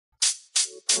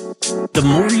The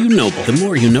more you know, the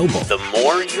more you know. The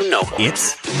more you know.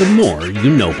 It's the more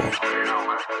you know.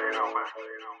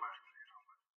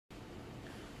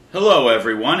 Hello,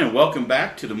 everyone, and welcome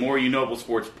back to the More You Noble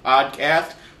Sports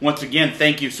Podcast. Once again,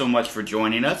 thank you so much for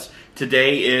joining us.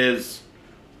 Today is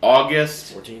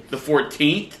August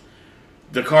 14th.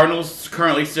 The Cardinals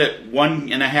currently sit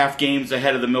 1.5 games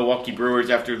ahead of the Milwaukee Brewers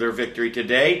after their victory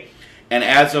today. And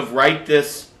as of right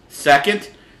this second,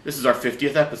 this is our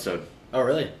 50th episode. Oh,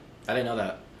 really? I didn't know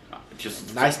that.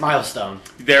 Just nice milestone.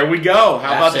 There we go.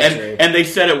 How about that? And they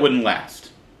said it wouldn't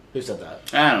last. Who said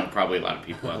that? I don't know. Probably a lot of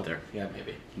people out there. Yeah,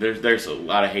 maybe. There's a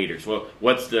lot of haters. Well,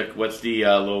 what's the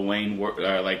Lil Wayne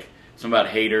like? Something about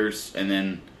haters, and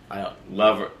then I don't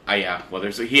love. Yeah. Well,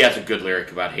 he has a good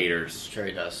lyric about haters. Sure,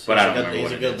 he does. But I don't remember what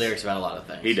what it is. He's a good lyrics about a lot of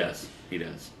things. He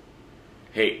does.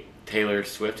 Hey, Taylor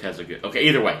Swift has a good. Okay,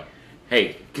 either way.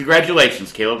 Hey,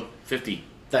 congratulations, Caleb. 50.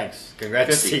 Thanks.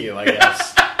 Congrats to you, I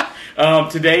guess.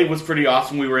 Today was pretty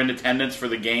awesome. We were in attendance for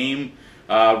the game.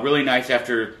 Really nice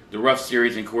after the rough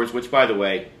series in Coors, which, by the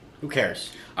way, who cares?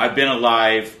 I've been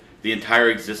alive the entire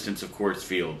existence of Coors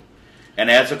Field. And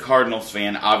as a Cardinals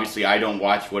fan, obviously I don't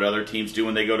watch what other teams do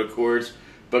when they go to Coors,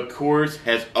 but Coors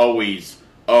has always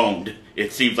owned,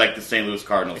 it seems like, the St. Louis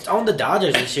Cardinals. It's owned the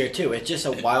Dodgers this year, too. It's just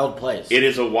a wild place. It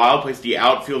is a wild place. The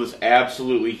outfield is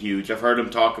absolutely huge. I've heard the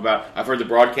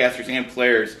broadcasters and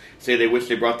players say they wish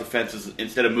they brought the fences,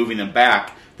 instead of moving them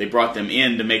back, they brought them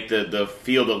in to make the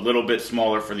field a little bit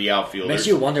smaller for the outfielders. Makes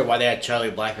you wonder why they had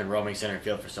Charlie Blackmon roaming center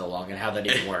field for so long and how that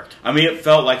even worked. I mean, it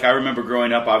felt like, I remember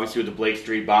growing up, obviously, with the Blake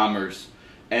Street Bombers,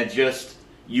 and just,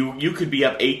 you could be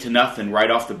up 8-0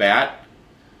 right off the bat,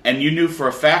 and you knew for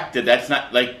a fact that that's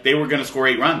not, like, they were going to score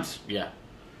 8 runs. Yeah.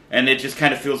 And it just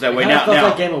kind of feels that way now. It felt like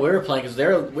that game when we were playing, because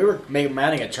we were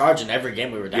mounting a charge in every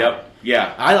game we were down. Yep.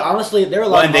 Yeah. Honestly, there were a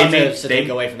lot of positives to take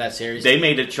away from that series. They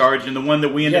made a charge in the one that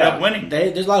we ended up winning.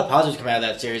 There's a lot of positives coming out of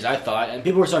that series, I thought, and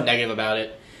people were so negative about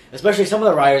it. Especially some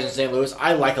of the writers in St. Louis.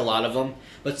 I like a lot of them,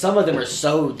 but some of them are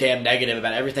so damn negative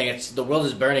about everything. The world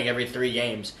is burning every 3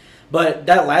 games. But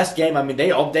that last game, I mean,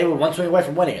 they were one swing away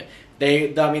from winning it.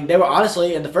 They were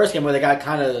honestly in the first game where they got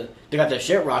their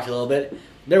shit rocked a little bit.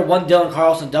 They were one Dylan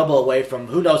Carlson double away from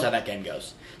who knows how that game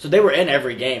goes. So they were in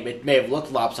every game. It may have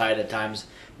looked lopsided at times,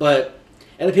 but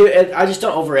I just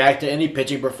don't overreact to any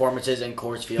pitching performances in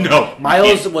Coors Field. No,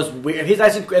 Miles was weird.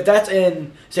 If that's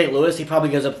in St. Louis, he probably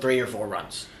gives up 3 or 4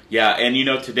 runs. Yeah,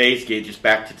 and today's game. Just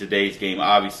back to today's game.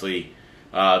 Obviously,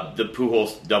 the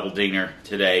Pujols double dinger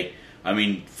today. I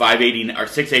mean, 580 or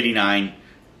 689,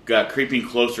 creeping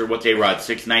closer. What's A-Rod,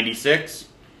 696?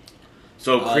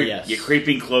 So yes. You're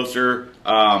creeping closer.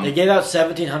 They gave out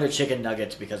 1,700 chicken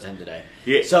nuggets because of him today.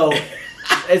 Yeah. So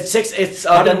it's 6. It's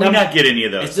how did we not get any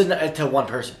of those? It's to one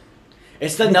person.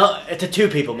 It's to 2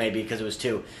 people maybe because it was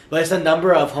 2. But it's the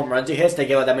number of home runs he hits. They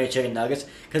gave out that many chicken nuggets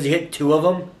because he hit 2 of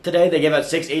them today. They gave out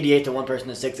 688 to one person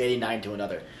and 689 to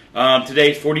another.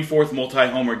 Today's 44th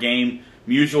multi-homer game.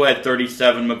 Musial had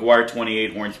 37, McGuire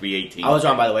 28, Hornsby 18. I was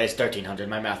wrong, by the way. It's 1,300.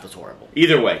 My math was horrible.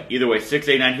 Either way,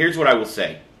 689. Here's what I will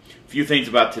say. A few things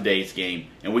about today's game,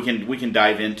 and we can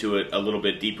dive into it a little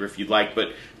bit deeper if you'd like.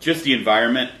 But just the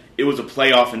environment, it was a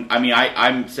playoff, and I mean,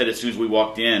 I said as soon as we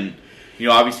walked in,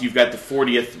 obviously you've got the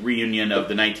 40th reunion of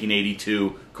the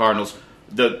 1982 Cardinals,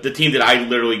 the team that I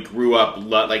literally grew up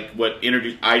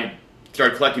I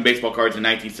started collecting baseball cards in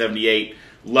 1978.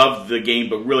 Loved the game,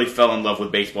 but really fell in love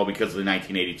with baseball because of the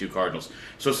 1982 Cardinals.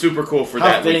 So super cool for that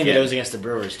weekend. How fitting that it was against the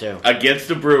Brewers, too. Against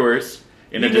the Brewers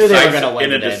in a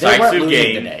decisive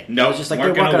game. Today. No, it was just like they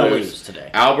weren't going to lose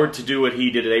today. Albert to do what he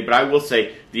did today, but I will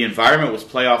say the environment was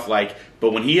playoff-like,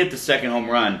 but when he hit the second home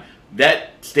run,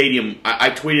 that stadium, I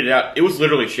tweeted it out, it was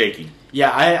literally shaking.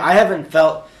 Yeah, I haven't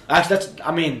felt... Actually, so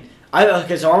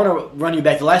I want to run you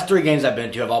back. The last 3 games I've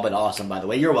been to have all been awesome, by the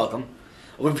way. You're welcome.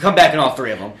 We've come back in all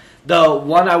 3 of them. The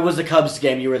one was the Cubs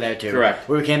game. You were there too. Correct.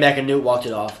 Where we came back and Newt walked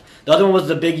it off. The other one was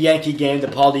the big Yankee game, the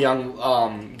Paul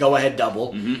DeYoung go-ahead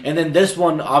double. Mm-hmm. And then this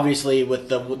one, obviously, with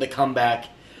the comeback.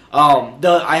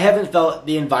 I haven't felt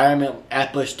the environment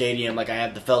at Busch Stadium like I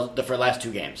have felt for the last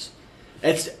 2 games.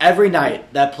 It's every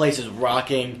night that place is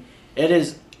rocking. It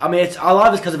is. I mean, it's a lot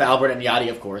of it's because of Albert and Yadi,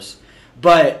 of course.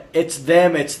 But it's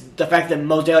them. It's the fact that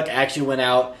Mosaic actually went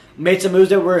out, made some moves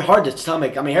that were hard to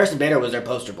stomach. I mean, Harrison Bader was their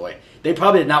poster boy. They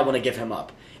probably did not want to give him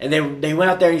up. And they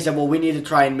went out there and he said, well, we need to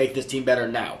try and make this team better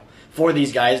now for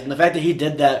these guys. And the fact that he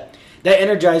did that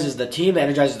energizes the team, that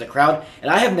energizes the crowd. And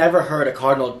I have never heard a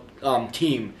Cardinal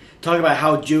team talk about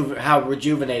how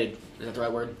rejuvenated, is that the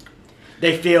right word?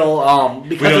 they feel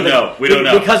because we don't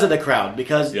know because of the crowd,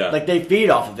 because like they feed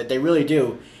off of it. They really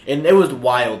do. And it was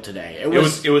wild today. It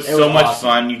was so much awesome.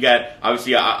 fun. You got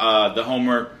obviously the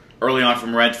homer early on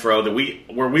from Renfroe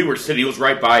where we were sitting. He was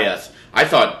right by us. I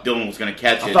thought Dylan was going to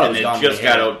catch it, and it just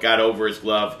got over his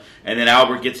glove. And then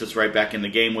Albert gets us right back in the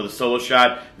game with a solo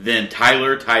shot. Then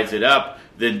Tyler ties it up.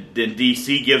 Then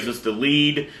DC gives us the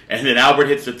lead, and then Albert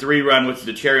hits the 3-run, which is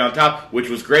the cherry on top, which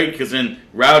was great because then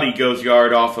Rowdy goes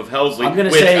yard off of Helsley. I'm going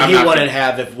to say he wouldn't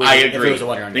have if I agree. If it was a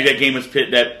 1-run. I think that game was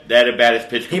that at bat is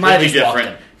pitched completely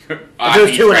different. If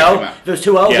it was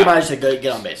 2-0, he might have said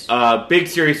get on base. Big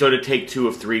series though to take 2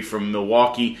 of 3 from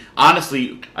Milwaukee.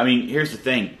 Honestly, I mean, here's the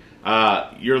thing: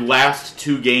 your last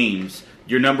 2 games,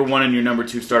 your number 1 and your number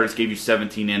 2 starters gave you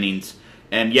 17 innings.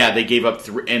 And yeah, they gave up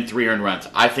 3 earned runs.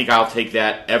 I think I'll take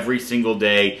that every single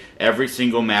day, every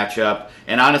single matchup.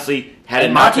 And honestly,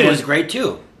 Monty was great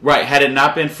too. Right, had it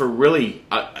not been for really,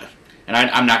 and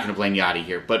I'm not going to blame Yadi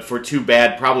here, but for 2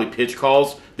 bad probably pitch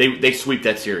calls, they sweep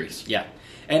that series. Yeah,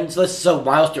 and so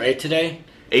Miles threw 8 today.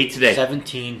 8 today.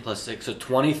 17 plus 6, so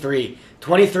 23.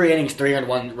 23 innings, 3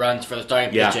 earned runs for the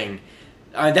starting pitching.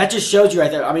 That just shows you right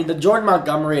there. I mean, the Jordan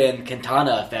Montgomery and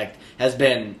Quintana effect has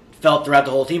been felt throughout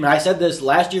the whole team. And I said this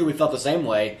last year, we felt the same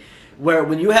way, where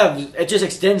when you have, it just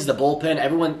extends the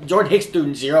bullpen. Jordan Hicks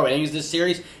threw 0 innings this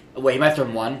series. Wait, he might have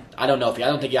thrown 1. I don't know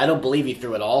I don't believe he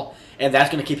threw it all. And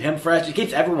that's going to keep him fresh. It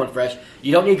keeps everyone fresh.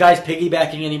 You don't need guys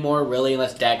piggybacking anymore, really,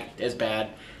 unless Dak is bad.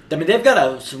 I mean, they've got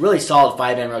a really solid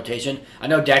 5-man rotation. I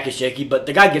know Dak is shaky, but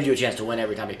the guy gives you a chance to win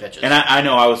every time he pitches. And I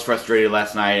know I was frustrated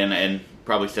last night and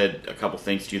probably said a couple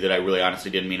things to you that I really honestly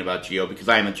didn't mean about Gio, because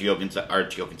I am a Gio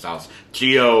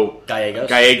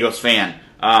Gallegos fan.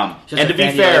 And to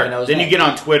be fair, then you get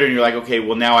on Twitter and you're like, okay,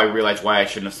 well now I realize why I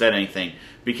shouldn't have said anything,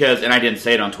 because, and I didn't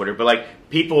say it on Twitter, but like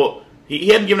people, he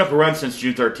hadn't given up a run since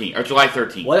July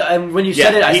 13th. Well, and when you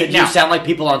said it, I said you sound like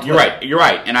people on Twitter. You're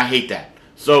right, and I hate that.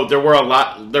 So there were a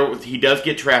lot. He does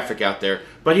get traffic out there,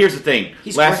 but here's the thing: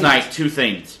 last night, 2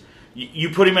 things.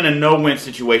 You put him in a no-win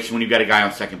situation when you've got a guy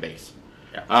on second base.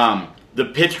 Yeah. The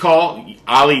pitch call,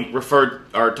 Ali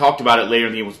talked about it later,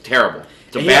 and it was terrible.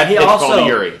 It's a bad pitch call to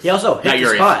Urias. He also hit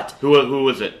the spot. Who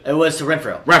was it? It was to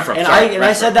Renfroe. And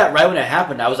I said that right when it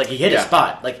happened. I was like, he hit his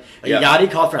spot. Like,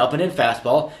 Yadi called for an up-and-in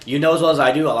fastball. You know as well as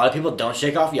I do, a lot of people don't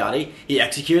shake off Yadi. He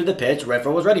executed the pitch.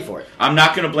 Renfroe was ready for it. I'm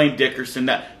not going to blame Dickerson.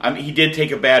 He did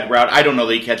take a bad route. I don't know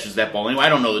that he catches that ball anyway. I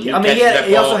don't know that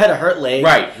he also had a hurt leg.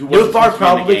 Right. Newfar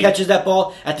probably catches that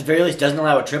ball. At the very least, doesn't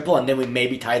allow a triple, and then we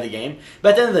maybe tie the game.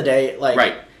 But at the end of the day,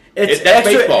 it's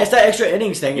that extra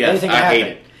innings thing. Yes, anything can I happen.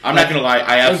 hate it. I'm not going to lie.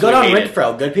 I absolutely hate it.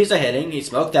 Renfroe, good piece of hitting. He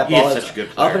smoked that ball. He is such a good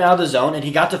player. Up and out of the zone, and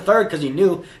he got to third because he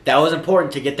knew that was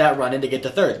important to get that run in to get to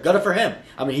third. Good for him.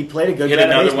 I mean, he played a good game. Hit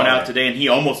another one out today, and he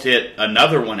almost hit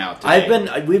another one out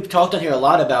today. We've talked on here a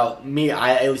lot about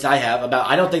at least I have, about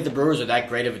I don't think the Brewers are that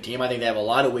great of a team. I think they have a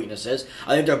lot of weaknesses.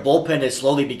 I think their bullpen is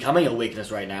slowly becoming a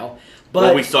weakness right now. But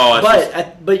what we saw,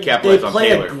 but they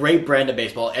play a great brand of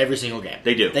baseball every single game.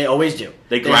 They do. They always do.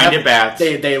 They grind at bats.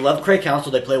 They love Craig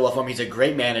Counsell. They play well for him. He's a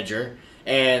great manager.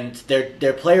 And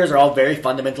their players are all very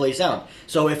fundamentally sound.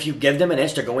 So if you give them an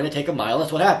inch, they're going to take a mile.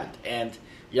 That's what happened. And,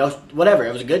 whatever.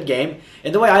 It was a good game.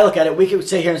 And the way I look at it, we could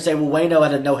sit here and say, well, Waino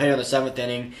had a no-hitter in the 7th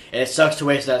inning, and it sucks to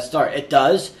waste that start. It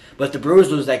does. But if the Brewers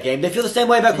lose that game, they feel the same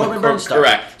way about Corbin Burns' start.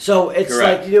 Correct. So it's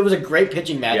it was a great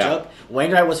pitching matchup. Yeah.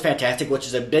 Wainwright was fantastic, which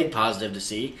is a big positive to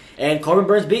see. And Corbin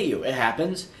Burns beat you. It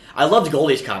happens. I loved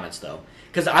Goldie's comments, though.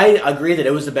 Because I agree that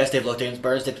it was the best they've looked against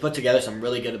Burns. They put together some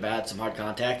really good at-bats, some hard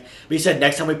contact. But he said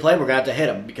next time we play, we're going to have to hit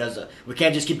him because we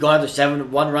can't just keep going after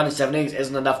 1 run in 7 innings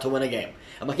isn't enough to win a game.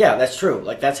 I'm like, yeah, that's true.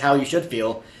 Like, that's how you should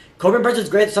feel. Corbin Burns is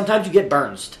great. Sometimes you get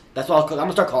Burns. That's what I'm going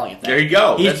to start calling it that. There you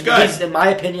go. That's good. He's, in my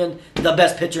opinion, the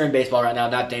best pitcher in baseball right now,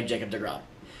 not named Jacob deGrom.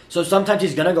 So sometimes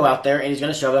he's going to go out there and he's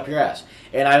going to shove it up your ass.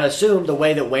 And I assume the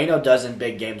way that Waino does in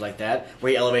big games like that,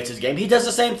 where he elevates his game, he does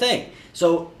the same thing.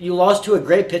 So you lost to a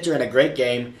great pitcher in a great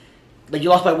game. Like, you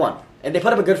lost by 1. And they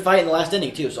put up a good fight in the last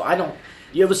inning, too. So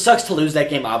it sucks to lose that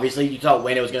game, obviously. You thought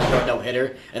Waino was going to throw a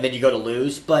no-hitter, and then you go to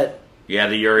lose. But yeah,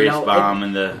 the Urias bomb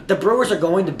and the Brewers are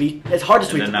going to beat. It's hard to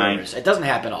sweep the Brewers. It doesn't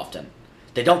happen often.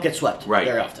 They don't get swept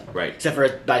very often. Right. Except for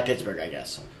by Pittsburgh, I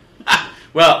guess.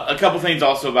 Well, a couple things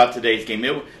also about today's game.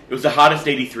 It was the hottest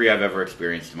 83 I've ever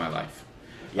experienced in my life.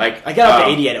 Yeah. Like, I got up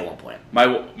to 88 at one point.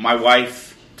 My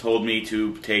wife told me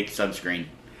to take sunscreen.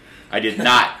 I did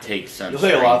not take sunscreen. You look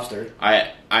like a lobster.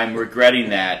 I'm regretting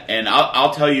that. And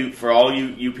I'll tell you, for all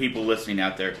you people listening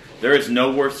out there, there is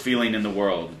no worse feeling in the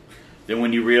world than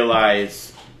when you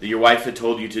realize that your wife had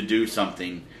told you to do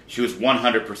something. She was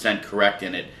 100% correct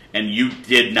in it, and you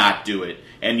did not do it.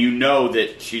 And you know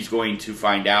that she's going to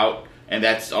find out and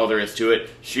that's all there is to it.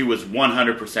 She was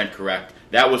 100% correct.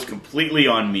 That was completely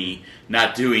on me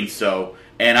not doing so,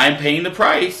 and I'm paying the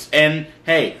price. And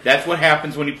hey, that's what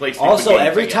happens when you play stupid Also, games,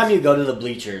 every time you go to the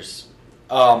bleachers,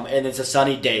 and it's a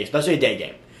sunny day, especially a day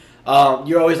game,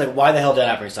 you're always like, why the hell did I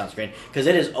not bring sunscreen? Because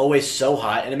it is always so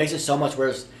hot, and it makes it so much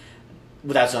worse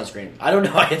without sunscreen. I don't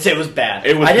know. I'd say it was bad.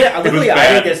 I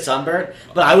didn't get sunburned,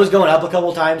 but I was going up a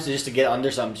couple times just to get under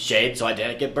some shade so I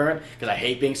didn't get burnt because I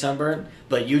hate being sunburned.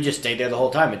 But you just stayed there the whole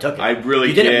time and took it. I really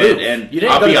you didn't did, move. and you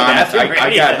didn't I'll go be to the honest. bathroom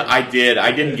I did.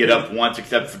 I didn't get up once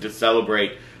except to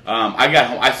celebrate. I got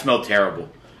home. I smelled terrible.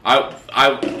 Oh,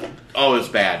 it was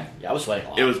bad. Yeah, I was sweating a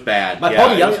lot. It was bad. My Paul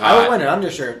DeYoung, I was wearing an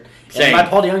undershirt, Same. and my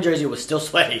Paul DeYoung jersey was still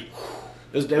sweaty.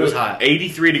 It was hot.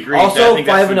 83 degrees. Also,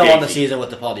 5-0 on the season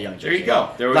with the Paul DeYoung jersey. There you go.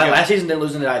 There we go. Last season didn't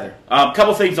lose in it either.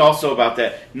 Couple things also about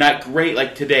that. Not great.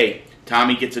 Like today,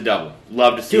 Tommy gets a double.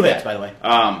 Love to see that. 2 hits, by the way.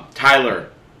 Tyler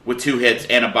with 2 hits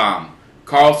and a bomb.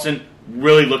 Carlson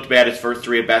really looked bad his first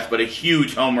 3 at bats, but a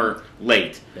huge homer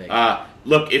late.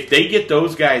 Look, if they get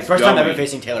those guys First going, time ever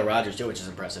facing Taylor Rogers too, which is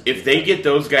impressive. If they get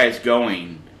those guys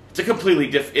going, it's a completely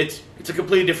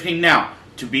different team. Now,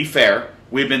 to be fair,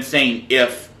 we've been saying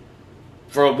if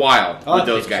for a while with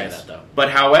those guys.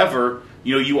 But however,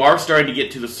 you are starting to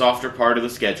get to the softer part of the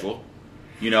schedule,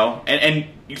 and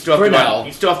you still have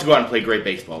to go out and play great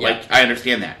baseball. Yeah. Like I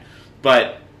understand that,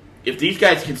 but if these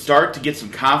guys can start to get some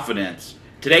confidence,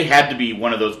 today had to be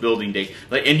one of those building days.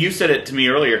 And you said it to me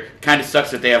earlier. Kind of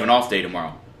sucks that they have an off day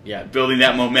tomorrow. Yeah, building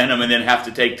that momentum and then have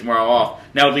to take tomorrow off.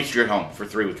 Now at least you're at home for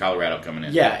 3 with Colorado coming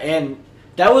in. Yeah, and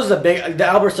that was the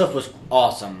Albert stuff was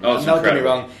awesome. Oh, don't get me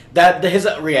wrong. His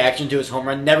reaction to his home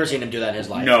run, never seen him do that in his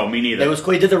life. No, me neither. It was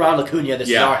cool. He did the Ronald Acuna. This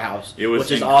is our house,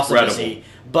 which is awesome to see.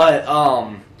 But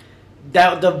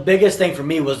the biggest thing for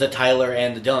me was the Tyler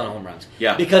and the Dillon home runs.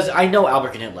 Yeah. Because I know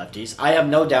Albert can hit lefties. I have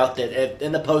no doubt that if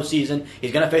in the postseason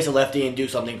he's going to face a lefty and do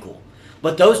something cool.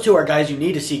 But those two are guys you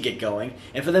need to see get going,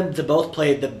 and for them to both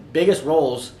play the biggest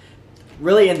roles,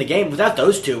 really in the game. Without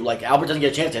those two, like Albert doesn't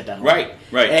get a chance to hit that home.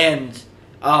 Right. And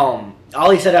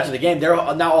Ollie said after the game,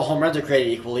 not all home runs are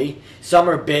created equally. Some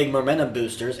are big momentum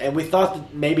boosters, and we thought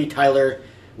that maybe Tyler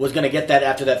was going to get that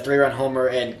after that 3-run homer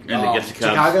in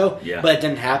Chicago, but it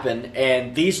didn't happen.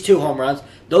 And these 2 home runs,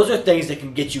 those are things that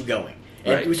can get you going.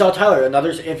 And we saw Tyler,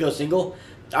 another infield single.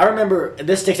 I remember,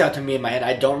 this sticks out to me in my head,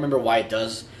 I don't remember why it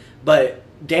does, but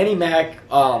Danny Mac,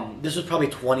 this was probably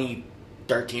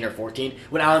 2013 or 14,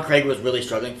 when Alan Craig was really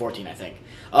struggling, 14 I think.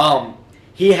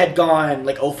 He had gone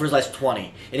like 0 for his last 20,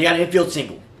 and he got an infield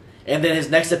single. And then his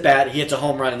next at bat, he hits a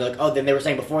home run, and they're like, then they were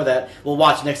saying before that, well,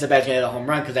 watch, next at bat's going to hit a home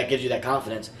run because that gives you that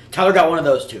confidence. Tyler got one of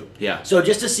those 2. Yeah. So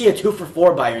just to see a 2 for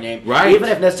 4 by your name, even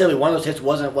if necessarily one of those hits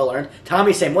wasn't well earned,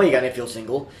 Tommy, same way, he got an infield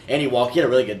single, and he walked. He had a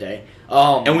really good day.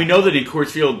 And we know that in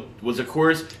Coors Field,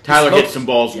 Tyler hit some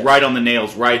balls right on the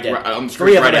nails, right on the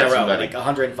screen, right at somebody. Like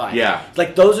 105. Yeah.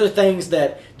 Like, those are things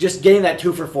that just getting that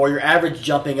 2 for 4, your average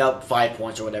jumping up 5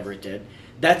 points or whatever it did,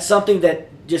 that's something that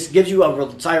just gives you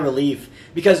a sigh of relief.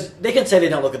 Because they can say they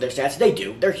don't look at their stats. They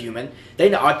do. They're human. They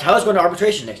know. Tyler's going to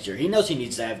arbitration next year. He knows he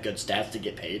needs to have good stats to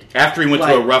get paid. After he went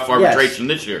to a rough arbitration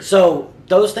this year. So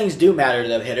those things do matter to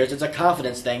the hitters. It's a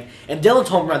confidence thing. And Dillon's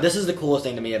home run, this is the coolest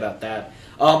thing to me about that.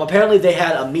 Apparently they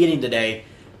had a meeting today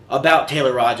about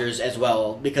Taylor Rogers as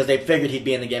well because they figured he'd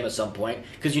be in the game at some point.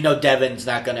 Because Devin's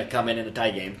not going to come in a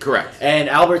tie game. Correct. And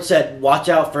Albert said, watch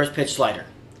out first pitch slider.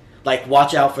 Like,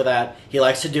 watch out for that. He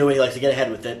likes to do it. He likes to get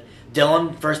ahead with it.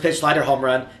 Dillon, first pitch slider, home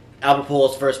run. Albert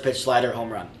Pujols, first pitch slider, home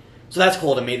run. So that's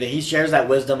cool to me that he shares that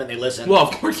wisdom and they listen. Well,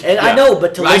 of course. And I know,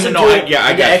 but to listen to it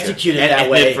and to execute it that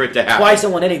way, for it to happen twice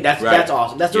in one inning, that's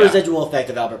awesome. That's the residual effect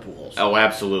of Albert Pujols. Oh,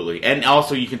 absolutely. And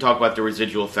also you can talk about the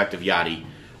residual effect of Yadi.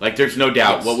 Like, there's no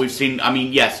doubt. What we've seen, I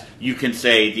mean, yes, you can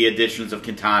say the additions of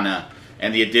Quintana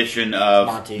and the addition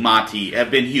of Monty have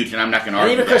been huge, and I'm not going to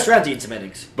argue that. And even Chris Renzi in some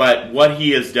innings. But what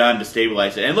he has done to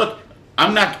stabilize it. And look,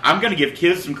 I'm going to give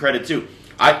Kiz some credit, too.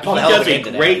 He does a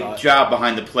great job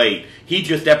behind the plate.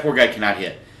 That poor guy cannot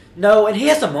hit. No, and he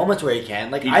has some moments where he can.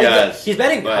 Like, he does. He's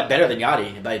batting better than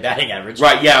Yadi by batting average.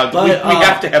 Right, yeah. But, we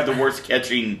have to have the worst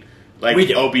catching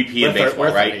OBP in baseball,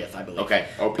 right? 30th, I believe. Okay,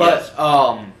 OPS. But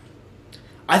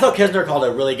I thought Kisner called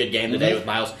a really good game today with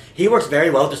Miles. He works very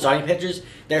well with the starting pitchers.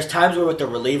 There's times where with the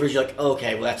relievers, you're like,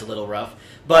 okay, well, that's a little rough.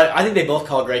 But I think they both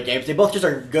call great games. They both just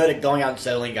are good at going out and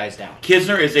settling guys down.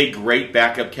 Kisner is a great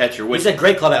backup catcher. He's a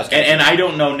great clubhouse catcher. And I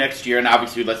don't know next year, and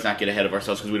obviously let's not get ahead of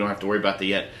ourselves because we don't have to worry about that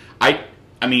yet.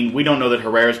 I mean, we don't know that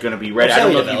Herrera's going to be ready. I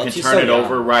don't know if you can turn it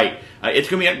over. Right. It's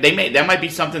going to be. That might be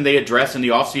something they address in the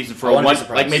offseason for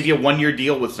maybe a 1-year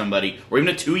deal with somebody, or even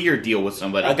a 2-year deal with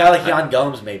somebody. A guy like Yan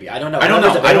Gomes, maybe. I don't know. I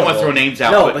don't want to throw names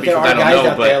out. No, but there are guys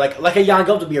out there like a Yan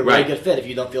Gomes would be a really good fit if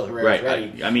you don't feel Herrera's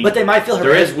ready. I mean, but they might feel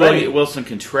Herrera's ready. There is Wilson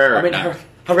Contreras. I mean,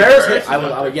 Herrera's. I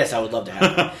would love to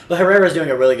have him. But Herrera's doing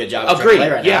a really good job. Agreed.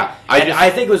 Right now. I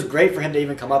think it was great for him to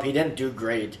even come up. He didn't do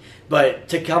great, but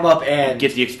to come up and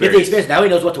get the experience. Now he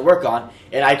knows what to work on,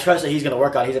 and I trust that he's going to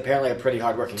work on. He's apparently a pretty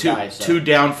hard-working guy. So. 2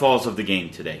 downfalls of the game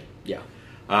today. Yeah.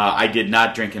 I did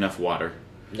not drink enough water.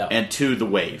 No. And 2, the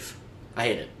wave. I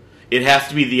hate it. It has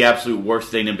to be the absolute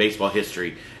worst thing in baseball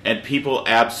history, and people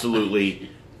absolutely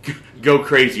go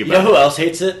crazy about it. You know who else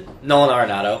hates it? Nolan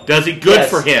Arenado. Does he? Good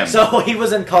for him. So he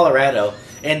was in Colorado,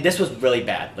 and this was really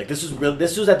bad. Like this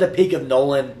was at the peak of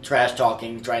Nolan trash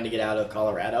talking, trying to get out of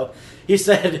Colorado. He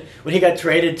said when he got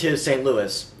traded to St.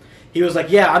 Louis, he was like,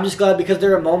 "Yeah, I'm just glad because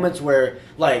there are moments where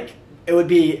like." It would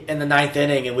be in the 9th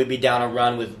inning, and we'd be down a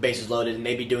run with bases loaded, and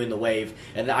they'd be doing the wave.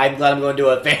 And I'm glad I'm going to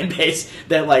a fan base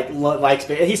that likes.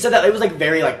 And he said that it was like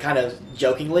very kind of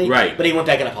jokingly, right? But he went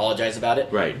back and apologized about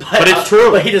it, right? But it's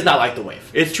true. But he does not like the wave.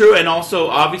 It's true, and also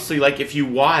obviously, if you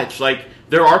watch,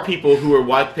 there are people who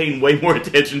are paying way more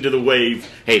attention to the wave.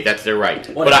 Hey, that's their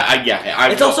right. But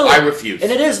I refuse.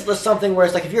 And it is something where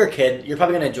it's like if you're a kid, you're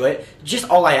probably going to enjoy it. Just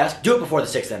all I ask, do it before the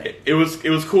 6th inning. It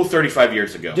was cool 35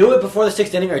 years ago. Do it before the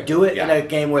 6th inning, or do it in a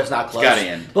game where it's not close. It's got to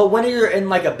end. But when you're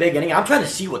in a big inning, I'm trying to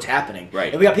see what's happening.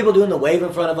 Right. And we got people doing the wave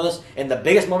in front of us in the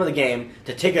biggest moment of the game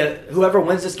to take whoever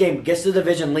wins this game gets the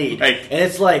division lead. Right. And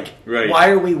it's like,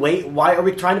 why are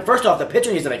we trying to? First off, the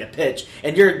pitcher needs to make a pitch,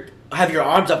 and have your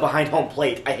arms up behind home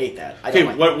plate. I hate that. Okay,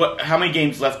 how many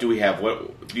games left do we have?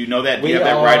 Do you know that? Do you have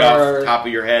that right off the top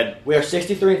of your head? We are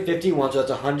 63 and 51, so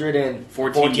that's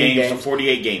 114 games. So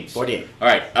 48 games. 48. All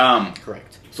right.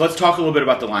 Correct. So let's talk a little bit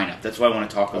about the lineup. That's what I want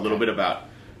to talk a little bit about.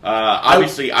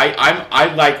 Obviously,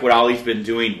 I like what Ollie's been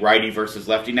doing, righty versus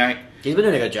lefty night. He's been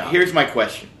doing a good job. Here's my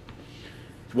question: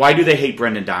 why do they hate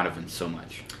Brendan Donovan so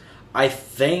much? I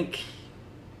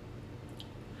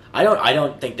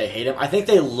don't think they hate him. I think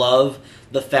they love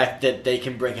the fact that they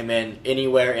can bring him in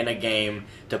anywhere in a game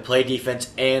to play defense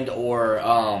and or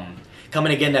come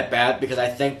in again at bat, because I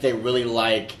think they really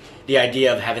like the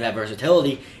idea of having that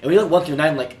versatility. And when you look 1 through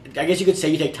 9, I guess you could say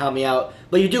you take Tommy out,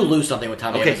 but you do lose something with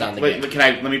Tommy Evans on the game.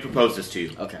 Let me propose this to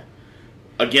you. Okay.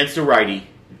 Against a righty,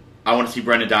 I want to see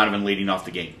Brendan Donovan leading off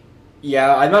the game.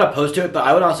 Yeah, I'm not opposed to it, but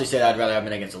I would honestly say I'd rather have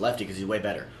him against a lefty because he's way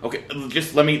better. Okay,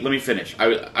 just let me finish.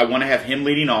 I want to have him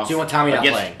leading off. So you want Tommy not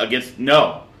playing?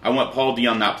 No, I want Paul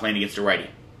Dion not playing against a righty.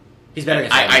 He's better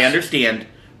against I understand,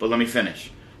 but let me finish.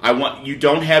 You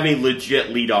don't have a legit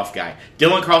leadoff guy.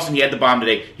 Dylan Carlson, he had the bomb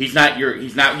today. He's not your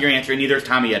answer, and neither is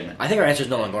Tommy Edman. I think our answer is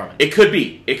Nolan Gorman. It could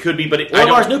be, but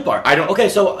Lars Nootbaar. I don't. Okay,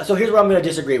 so here's where I'm going to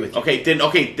disagree with you. Okay,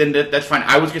 then that's fine.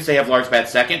 I was going to say have Lars bat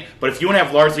second, but if you want to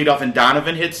have Lars lead off and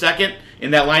Donovan hit second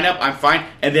in that lineup, I'm fine.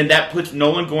 And then that puts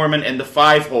Nolan Gorman in the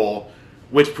 5 hole,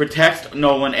 which protects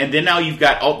Nolan. And then now you've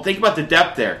got think about the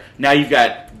depth there. Now you've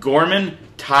got Gorman,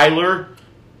 Tyler,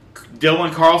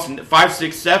 Dylan Carlson, 5,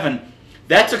 6, 7.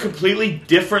 That's a completely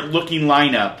different looking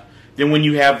lineup than when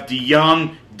you have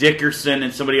DeYoung, Dickerson,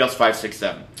 and somebody else 5, 6,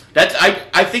 7.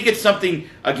 I think it's something.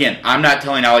 Again, I'm not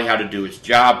telling Ollie how to do his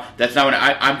job. That's not what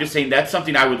I'm just saying. That's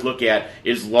something I would look at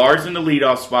is Lars in the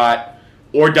leadoff spot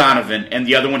or Donovan, and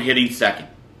the other one hitting second.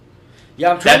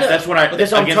 Yeah, I'm trying that's what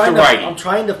against the righty. I'm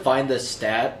trying to find the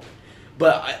stat,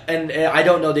 but I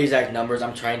don't know the exact numbers.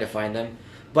 I'm trying to find them,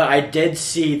 but I did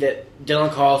see that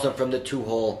Dylan Carlson from the 2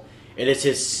 hole. It is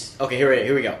his. Okay,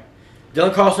 here we go.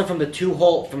 Dylan Carlson from the 2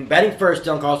 hole, from batting first.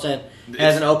 Dylan Carlson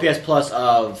has an OPS plus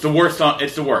of the worst.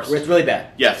 It's the worst. It's really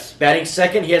bad. Yes. Batting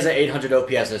second, he has an 800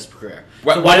 OPS in his career.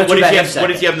 So what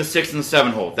does he have in the 6 and the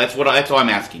 7 hole? That's all I'm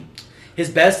asking. His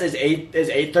best is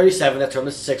 837. That's from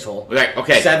the 6 hole.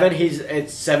 Okay. 7.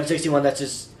 It's 761. That's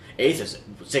his 8th. Is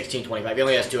 1625. He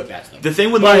only has 2 at bats though. The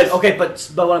thing with me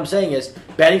is but what I'm saying is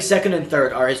batting second and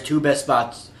third are his 2 best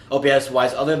spots OPS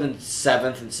wise, other than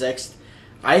 7th and 6th.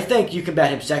 I think you can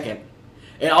bat him second.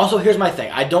 And also, here's my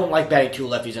thing: I don't like batting 2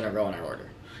 lefties in a row in our order.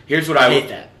 Here's what I hate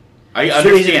that. I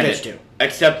understand it.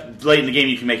 Except late in the game,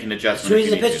 you can make an adjustment. Too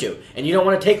easy to pitch to, and you don't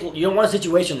want a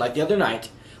situation like the other night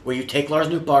where you take Lars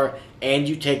Nootbaar and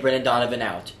you take Brendan Donovan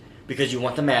out because you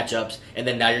want the matchups, and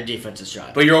then now your defense is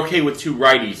shot. But you're okay with 2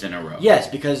 righties in a row. Yes,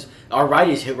 because our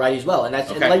righties hit righties well, and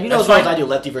that's okay. as well as I do.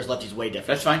 Lefty versus lefty is way different.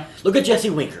 That's fine. Look at Jesse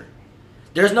Winker.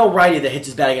 There's no righty that hits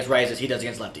his bat against righties as he does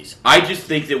against lefties. I just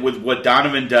think that with what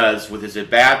Donovan does with his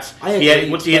at-bats,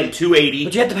 what's he hitting, 280?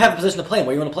 But you have to have a position to play him.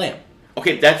 Where you want to play him?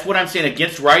 Okay, that's what I'm saying.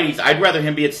 Against righties, I'd rather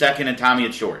him be at second and Tommy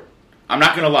at short. I'm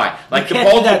not going to lie. Like you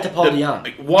can't do that to Paul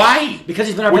DeJong. Why? Because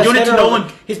he's been our best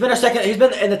hitter. He's been our second. He's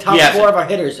been in the top 4 of our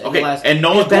hitters. In the last, and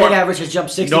Nolan batting average has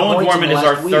jumped 60 points. Nolan Gorman is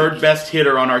our week. third best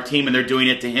hitter on our team, and they're doing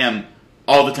it to him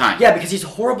all the time. Yeah, because he's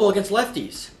horrible against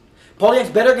lefties. Paul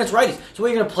DeJong's better against righties. So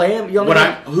what, you're going to play him? You're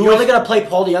only going to play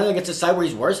Paul DeJong against the side where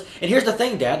he's worse. And here's the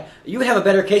thing, Dad. You would have a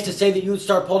better case to say that you would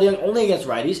start Paul DeJong only against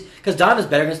righties because Donovan's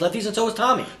better against lefties, and so is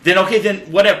Tommy. Then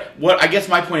whatever. I guess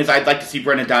my point is I'd like to see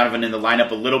Brendan Donovan in the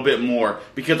lineup a little bit more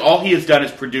because all he has done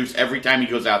is produce every time he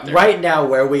goes out there. Right now,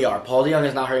 where we are, Paul DeJong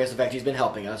is not hurting us. In fact, he's been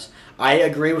helping us. I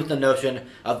agree with the notion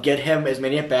of get him as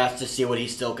many at-bats to see what he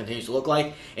still continues to look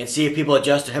like and see if people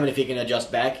adjust to him and if he can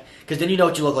adjust back because then you know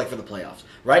what you look like for the playoffs.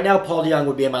 Right now, Paul DeJong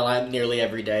would be in my lineup nearly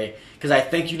every day because I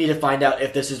think you need to find out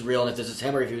if this is real and if this is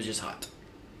him or if he was just hot.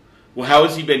 Well, how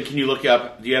has he been? Can you look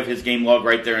up? Do you have his game log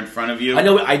right there in front of you? I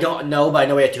don't know, but I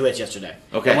know he had 2 hits yesterday.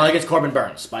 Okay. And one against Corbin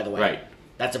Burns, by the way. Right.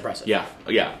 That's impressive. Yeah.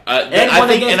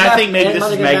 I think maybe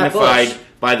this is magnified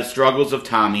by the struggles of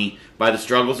Tommy, by the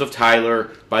struggles of Tyler,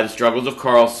 by the struggles of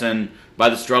Carlson, by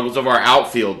the struggles of our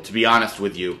outfield, to be honest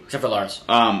with you. Except for Lars.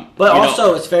 But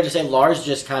also, it's fair to say Lars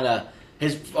just kind of,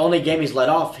 his only game he's let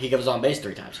off, he goes on base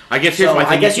 3 times. I guess here's my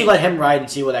thing. I guess you let him ride and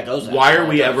see where that goes. Why are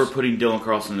we ever putting Dylan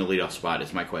Carlson in the leadoff spot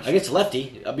is my question. Against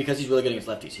lefty, because he's really good against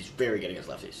lefties. He's very good against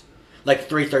lefties. Like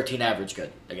 313 average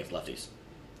good against lefties.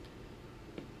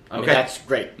 I mean, that's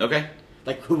great. Okay.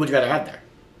 Like, who would you rather have there?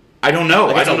 I don't know.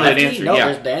 I don't know that answer. No,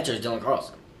 the answer is Dylan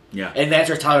Carlson. Yeah. And the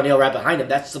answer is Tyler Neal right behind him.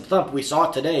 That's the thump. We saw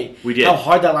it today. We did. How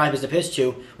hard that lineup is to pitch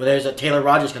to when there's a Taylor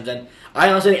Rogers comes in. I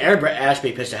honestly think Aaron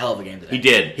Ashby pitched a hell of a game today.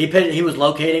 He did. He was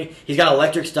locating. He's got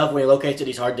electric stuff. When he locates it,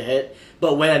 he's hard to hit.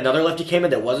 But when another lefty came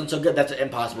in that wasn't so good, that's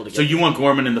impossible to get. So you want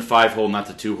Gorman in the 5-hole, not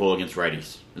the 2-hole against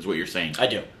righties, is what you're saying? I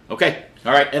do. Okay.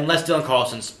 All right. Unless Dylan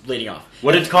Carlson's leading off.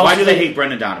 Why do they hate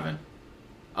Brendan Donovan?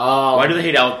 Why do they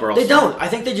hate Alec Burleson? They don't. I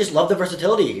think they just love the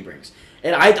versatility he brings.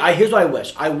 And here's what I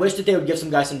wish. I wish that they would give some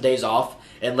guys some days off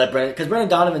and let Brendan... Because Brendan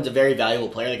Donovan's a very valuable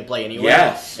player. They can play anywhere.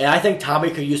 Yes. And I think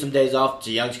Tommy could use some days off.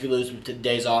 DeJong could lose some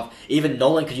days off. Even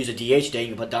Nolan could use a DH day. You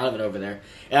can put Donovan over there.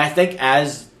 And I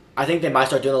think they might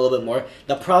start doing a little bit more.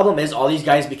 The problem is all these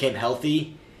guys became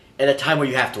healthy at a time where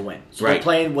you have to win. So they're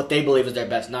playing what they believe is their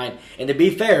best 9. And to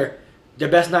be fair, their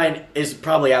best 9 is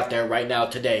probably out there right now.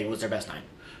 Today was their best 9.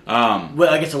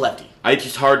 Well, against a lefty. It's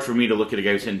just hard for me to look at a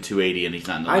guy who's hitting 280 and he's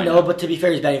not in the lineup. I know, but to be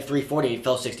fair, he's batting 340 and he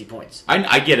fell 60 points.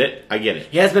 I get it.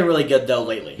 He has been really good, though,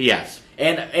 lately. He has.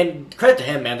 And credit to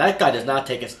him, man. That guy does not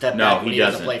take a step back when he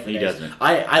doesn't play for days. Doesn't.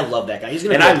 I love that guy. He's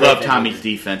gonna. And I love Tommy's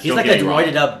defense. He's like a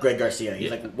roided up Greg Garcia.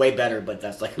 He's like way better, but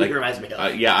that's like who he reminds me of.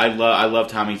 I love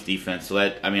Tommy's defense. So I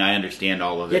understand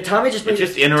all of it. Yeah, Tommy just brings.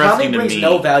 It's just interesting Tommy brings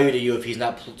no value to you if he's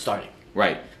not starting.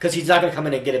 Right. Because he's not going to come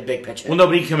in and get a big pitch hit. Well,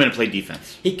 nobody can come in and play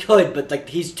defense. He could, but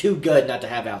he's too good not to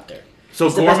have out there. So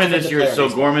Gorman's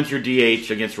your DH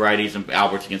against righties and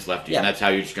Albert's against lefties, and that's how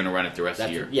you're just going to run it the rest of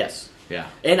the year. Yes. Yeah.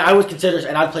 And I would consider,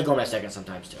 and I'd play Gorman at second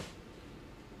sometimes too.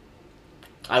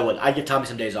 I would. I'd give Tommy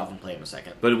some days off and play him a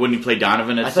second. But wouldn't you play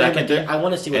Donovan at second? I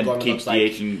want to see what Gorman looks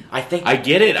like. I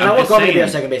get it. I want Gorman to be our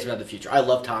second baseman of the future. I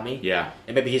love Tommy. Yeah.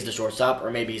 And maybe he's the shortstop, or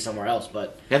maybe he's somewhere else.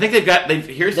 But I think they've got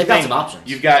some options.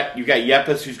 You've got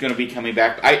Yepes, who's going to be coming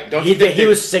back. He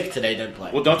was sick today, didn't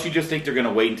play. Well, don't you just think they're going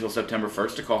to wait until September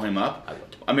 1st to call him up? I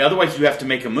would. I mean, otherwise you have to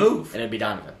make a move. And it'd be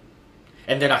Donovan.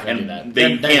 And they're not going to do that.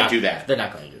 They can't do that. They're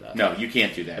not going to do that. No, you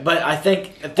can't do that. But I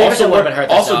think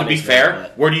also to be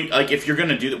fair, where do you if you're going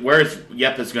to do that? Where is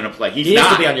Yepes going to play? He needs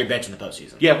to be on your bench in the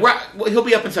postseason. Yeah, well, he'll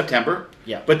be up in September.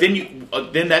 Yeah, but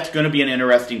then that's going to be an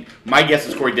interesting. My guess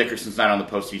is Corey Dickerson's not on the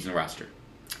postseason roster.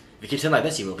 If he keeps in like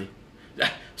this, he will be.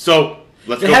 So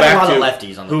let's go back to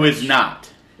lefties on the who bench. is not.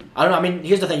 I don't know. I mean,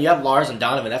 here's the thing: you have Lars and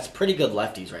Donovan. That's pretty good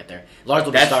lefties right there. Lars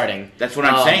will be starting. That's what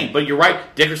I'm saying. But you're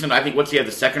right, Dickerson. I think what's he have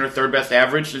the second or third best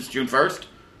average since June 1st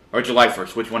or July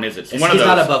 1st? Which one is it? He's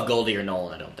not above Goldie or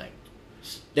Nolan. I don't think.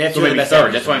 They have so maybe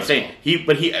third. That's what I'm saying.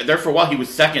 There for a while he was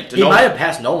second to Nolan. He might have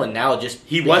passed Nolan now.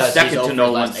 He was second to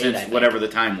Nolan since whatever the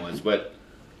time was. But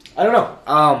I don't know.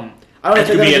 I don't know. It's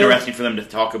going to be interesting for them to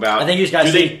talk about. I think you just got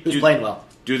to see who's playing well.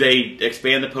 Do they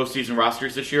expand the postseason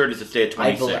rosters this year, or does it stay at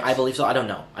 26? I believe so. I don't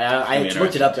know. I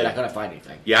looked it up, but I couldn't find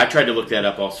anything. Yeah, I tried to look that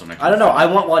up also. I don't know. I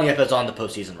want Juan Yepes on the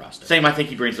postseason roster. Same. I think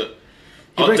he brings some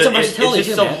versatility. It's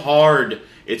just so hard.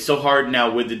 It's so hard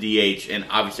now with the DH, and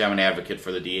obviously I'm an advocate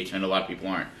for the DH. I know a lot of people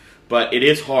aren't, but it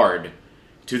is hard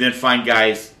to then find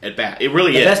guys at bat. It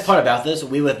really is. The best part about this,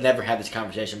 we would have never had this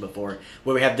conversation before,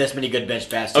 where we have this many good bench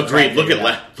bats. Agreed. Look at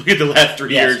the last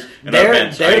 3 years in our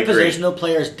bench. Their positional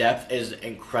players' depth is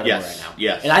incredible right now.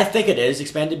 Yes. And I think it is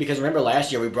expanded because remember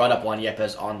last year we brought up Juan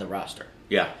Yepes on the roster.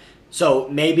 Yeah. So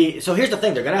here's the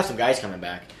thing: they're gonna have some guys coming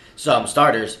back, some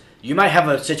starters. You might have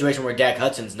a situation where Dak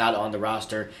Hudson's not on the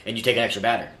roster, and you take an extra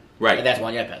batter, right? And that's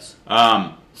Juan Yepes.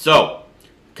 So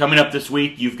coming up this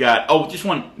week, you've got that's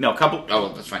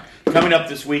fine. Coming up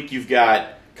this week, you've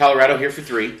got Colorado here for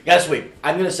 3. Got a sweep.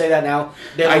 I'm gonna say that now.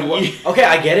 Okay,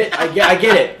 I get it. I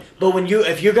get it. But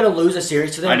if you're gonna lose a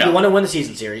series to them, you want to win the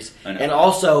season series, and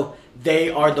also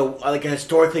they are a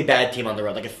historically bad team on the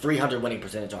road, like a 300 winning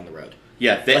percentage on the road.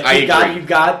 Yeah, I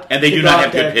agree. And they do not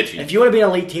have good pitching. If you want to be an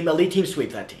elite team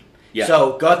sweep that team. Yeah.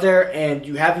 So go out there and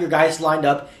you have your guys lined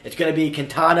up. It's going to be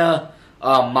Quintana,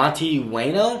 Monty,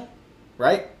 Waino,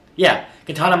 right? Yeah,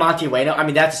 Quintana, Monty, Waino. I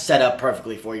mean, that's set up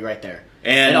perfectly for you right there.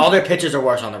 And all their pitchers are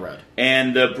worse on the road.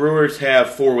 And the Brewers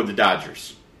have 4 with the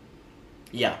Dodgers.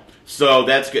 Yeah. So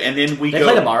that's good. And then they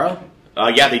play tomorrow?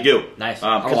 Yeah, they do. Nice.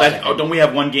 Don't we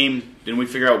have one game? Didn't we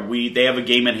figure out they have a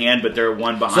game in hand, but they're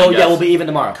one behind us? So, yeah, we'll be even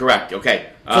tomorrow. Correct. Okay.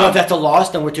 So if that's a loss,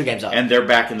 then we're 2 games up. And they're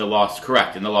back in the loss.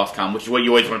 Correct, in the loss column, which is what you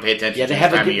always want to pay attention to.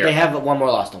 Yeah, they have one more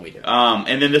loss than we do.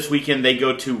 And then this weekend they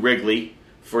go to Wrigley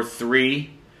for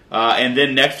 3. And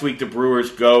then next week the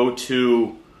Brewers go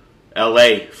to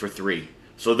L.A. for 3.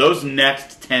 So those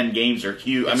next 10 games are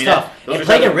huge. It's tough. And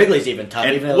playing at Wrigley's even tough.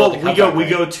 We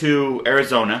go to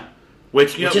Arizona.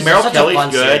 Which Merrill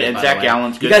Kelly's good and Zach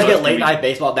Gallen's good. You guys get late night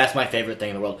baseball. That's my favorite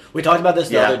thing in the world. We talked about this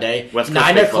the other day.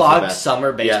 9 o'clock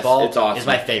summer baseball is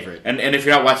my favorite. And if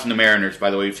you're not watching the Mariners, by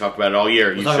the way, we've talked about it all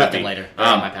year. We'll talk about them later.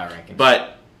 My power rankings.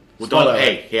 But what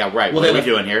are we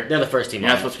doing here? They're the first team. You're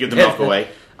not supposed to give the milk away.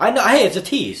 I know. Hey, it's a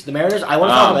tease. The Mariners. I want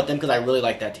to talk about them because I really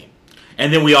like that team.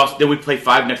 And then we play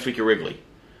 5 next week at Wrigley,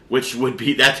 that's going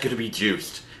to be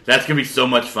juiced. That's going to be so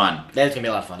much fun. That's going to be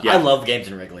a lot of fun. Yeah. I love games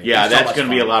in Wrigley. Yeah, that's going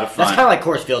to be a lot of fun. That's kind of like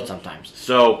Coors Field sometimes.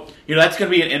 So, that's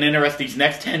going to be an interesting... These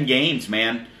next 10 games,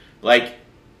 man,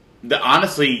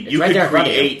 honestly, you could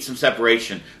create some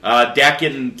separation. Dak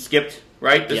getting skipped,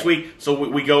 right, this week? So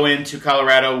we go into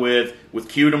Colorado with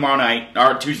Q tomorrow night,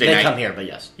 or Tuesday night. They come here, but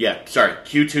yes. Yeah, sorry.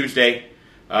 Q Tuesday,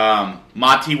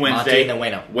 Monty Wednesday. Monty and then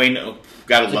Waino. Waino,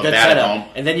 gotta love that at home.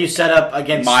 And then you set up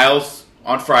against... Miles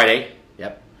on Friday.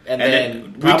 Yep. And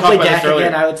then we talked about Dak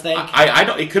again, I would think. I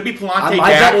don't. It could be Palante. My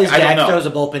bet is Dak throws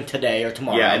a bullpen today or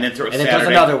tomorrow. Yeah, and then throws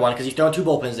another one because he's throwing 2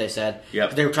 bullpens. They said.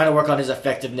 Yep. They were trying to work on his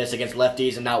effectiveness against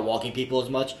lefties and not walking people as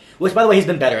much. Which, by the way, he's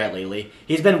been better at lately.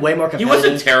 He's been way more competitive. He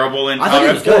wasn't terrible in. I thought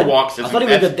he was good. 4 walks. I thought he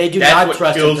was good. They do not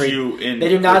trust him. They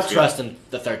do not trust him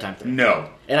the third time through. No.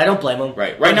 And I don't blame him.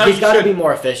 Right now he's got to be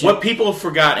more efficient. What people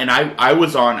forgot, and I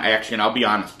was on. And I'll be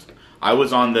honest, I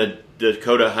was on the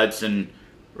Dakota Hudson.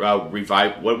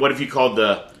 Revive. What have you called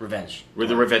the revenge?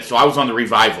 The revenge. So I was on the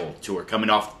revival tour,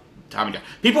 coming off Tommy John.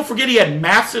 People forget he had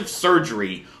massive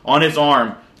surgery on his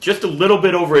arm just a little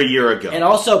bit over a year ago. And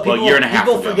also, people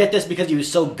ago. Forget this because he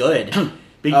was so good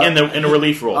in a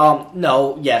relief role.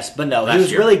 No. He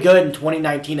was really good in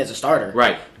 2019 as a starter.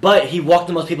 Right. But he walked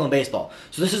the most people in baseball.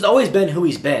 So this has always been who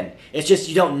he's been. It's just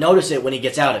you don't notice it when he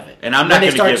gets out of it. And when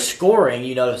they start scoring,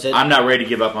 you notice it. I'm not ready to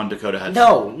give up on Dakota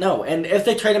Hudson. No. And if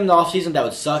they trade him in the offseason, that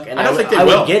would suck. And I don't think they will.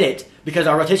 I would get it because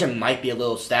our rotation might be a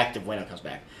little stacked if Waino comes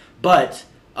back. But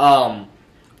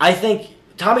I think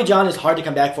Tommy John is hard to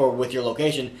come back for with your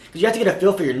location because you have to get a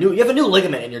feel for you have a new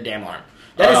ligament in your damn arm.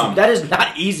 That is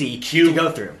not easy to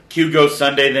go through. Q goes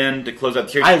Sunday then to close out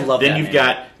the series. I love then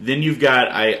that.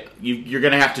 You're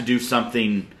going to have to do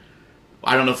something.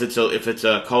 I don't know if it's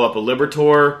a call up a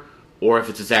Libertor or if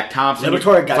it's a Zach Thompson.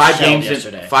 Libertor got shelled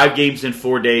yesterday. 5 games in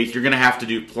 4 days. You're going to have to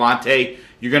do Palante.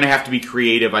 You're going to have to be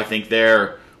creative, I think,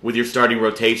 there with your starting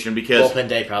rotation because bullpen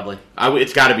day probably.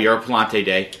 It's got to be our Palante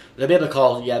day. They'll be able to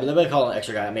call. Yeah, but they'll be able to call an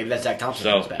extra guy. Maybe that's Zach Thompson.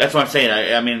 So that's what I'm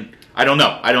saying. I don't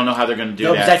know. I don't know how they're going to do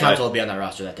that. Zach Thompson will be on that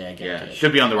roster that day.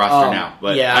 Should be on the roster now.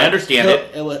 But I understand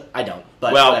it. I don't.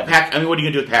 But Pack. What are you going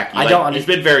to do with Pack? I don't understand. He's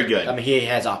been very good. He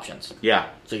has options. Yeah.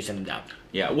 So you send him down.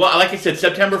 Yeah. Well, like I said,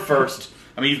 September 1st.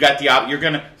 You've got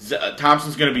the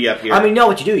Thompson's going to be up here. No,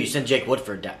 what you do, you send Jake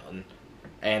Woodford down,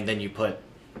 and then you put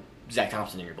Zach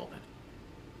Thompson in your bullpen.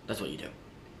 That's what you do.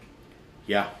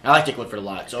 Yeah. I like Jake Woodford a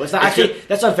lot. So it's not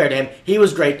that's unfair to him. He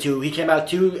was great too. He came out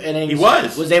 2 innings. He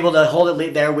was able to hold it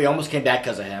lead there. We almost came back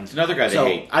because of him. It's another guy they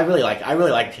hate. I really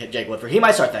like Jake Woodford. He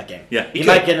might start that game. Yeah. He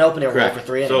might get an opener role for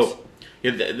 3 innings. So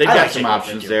they've got some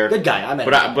options there. Good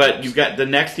guy. But you've got the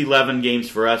next 11 games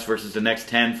for us versus the next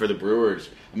 10 for the Brewers.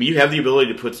 You have the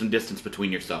ability to put some distance between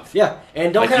yourself. Yeah,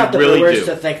 and don't count out the Brewers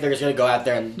to think they're just going to go out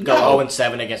there and go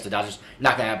 0-7 against the Dodgers.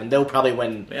 Not going to happen. They'll probably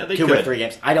win 2 or 3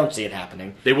 games. I don't see it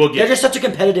happening. They're just such a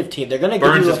competitive team. They're going to give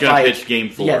you a fight. Burns is going to pitch game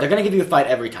 4. Yeah, they're going to give you a fight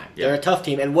every time. Yeah. They're a tough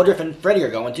team, and Woodruff and Freddie are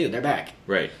going too. They're back.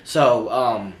 Right. So,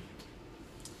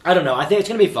 I don't know. I think it's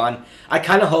going to be fun. I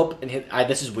kind of hope, and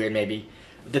this is weird maybe,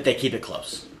 that they keep it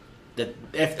close. That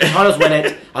if the Cardinals win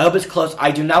it, I hope it's close.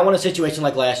 I do not want a situation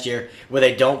like last year where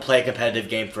they don't play a competitive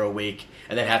game for a week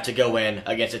and then have to go in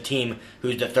against a team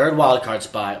who's the third wild card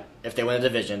spot if they win a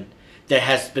division that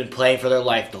has been playing for their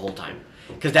life the whole time.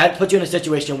 Because that puts you in a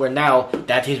situation where now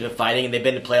that team's been fighting and they've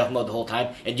been in playoff mode the whole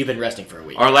time and you've been resting for a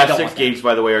week. Our last 6 games,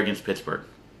 by the way, are against Pittsburgh.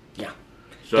 Yeah.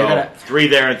 So 3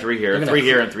 there and 3 here. 3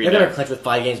 here and 3 there. They're going to clinch with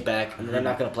 5 games back and they're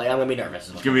not going to play. I'm going to be nervous.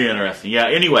 It's going to be interesting. Yeah,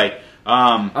 anyway.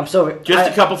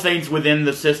 A couple things within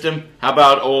the system. How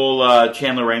about old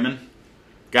Chandler Raymond?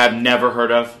 Guy I've never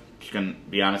heard of. Just going to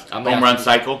be honest. Home run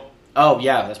cycle. Oh,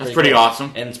 yeah. That's pretty cool.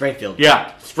 Awesome. And Springfield.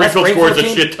 Yeah. Springfield scores a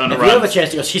shit ton of runs. If you have a chance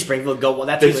to go see Springfield, go. Well,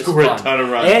 that team is fun. They score a ton of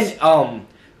runs. And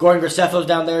Gordon Graceffo's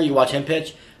down there. You watch him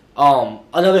pitch.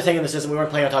 Another thing in the system, we weren't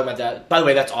planning on talking about that. By the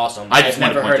way, that's awesome. I just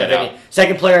never heard of any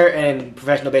second player in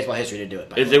professional baseball history to do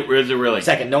it. Is it really?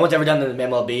 Second. No one's ever done it in the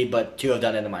MLB, but 2 have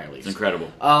done it in the minor leagues. It's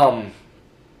incredible.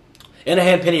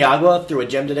 Inahan Piniagua threw a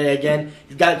gem today again.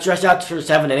 He got stretched out for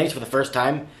 7 innings for the first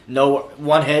time. No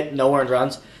 1 hit, no earned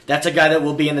runs. That's a guy that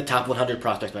will be in the top 100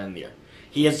 prospects by the end of the year.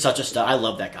 He is such a stud. I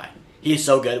love that guy. He is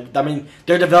so good. I mean,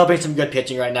 they're developing some good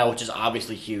pitching right now, which is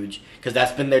obviously huge because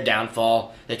that's been their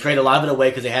downfall. They traded a lot of it away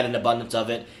because they had an abundance of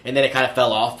it, and then it kind of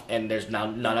fell off, and there's now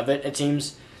none of it, it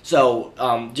seems. So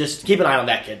just keep an eye on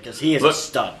that kid because he is a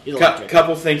stud. He's electric.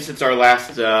 Couple things since our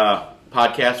last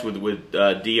podcast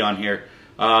with D on here.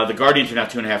 The Guardians are now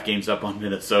 2.5 games up on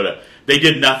Minnesota. They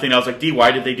did nothing. I was like, D,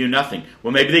 why did they do nothing?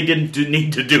 Well, maybe they didn't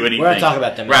need to do anything. We're going to talk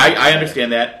about them. Right, I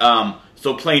understand that.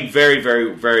 So playing very,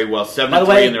 very, very well.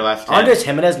 7-3 in their last 10. Andres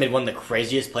Jimenez made one of the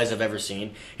craziest plays I've ever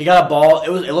seen. He got a ball.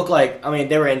 It looked like,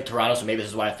 they were in Toronto, so maybe this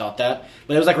is why I thought that.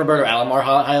 But it was like Roberto Alomar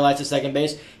highlights at second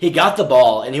base. He got the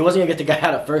ball, and he wasn't going to get the guy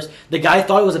out at first. The guy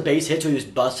thought it was a base hit, so he was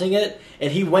busting it,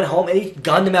 and he went home, and he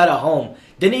gunned him out at home.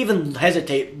 Didn't even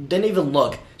hesitate. Didn't even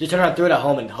look. Just turned around, threw it at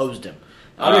home, and hosed him.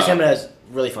 Andres Jimenez,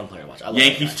 really fun player to watch.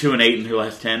 Yankees 2-8 in their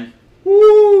last 10.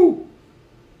 Woo!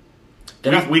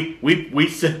 We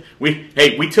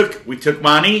took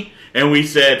Monty and we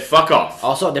said fuck off.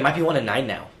 Also, they might be 1-9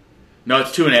 now. No,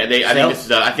 it's 2-8.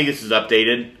 I think this is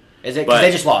updated. Is it? Because they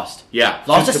just lost. Yeah,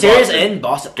 lost a series in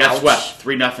Boston. Guess what?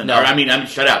 3-0. No. I'm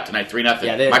shut out tonight. 3-0.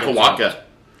 Yeah, Michael Walker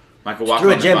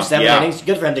threw a gym 7 innings.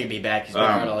 Good for him to be back. He's been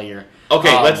hurt all year.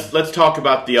 Okay, let's talk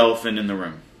about the elephant in the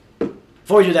room.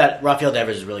 Before we do that, Rafael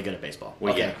Devers is really good at baseball.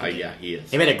 Well, yeah, he is.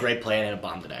 He made a great play and hit a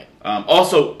bomb today.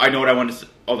 Also, I know what I wanted to say.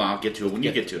 Hold on, I'll get to it when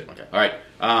you get to it. Okay. All right.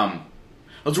 I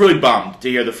was really bummed to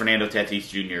hear the Fernando Tatis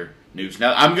Jr. news.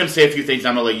 Now, I'm going to say a few things.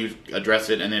 I'm going to let you address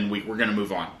it, and then we're going to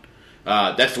move on.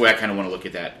 That's the way I kind of want to look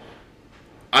at that.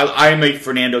 I'm a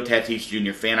Fernando Tatis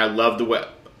Jr. fan. I love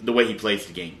the way he plays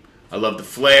the game. I love the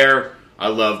flair. I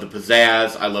love the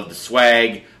pizzazz. I love the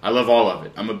swag. I love all of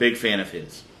it. I'm a big fan of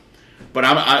his.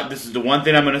 But this is the one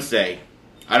thing I'm going to say.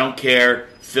 I don't care.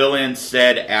 Fill in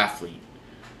said athlete.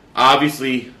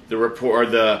 Obviously, the report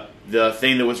or the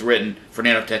thing that was written,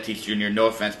 Fernando Tatis Jr., no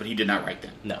offense, but he did not write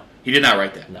that. No. He did not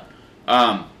write that. No.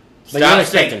 Stop but you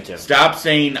expect him to. Stop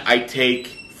saying I take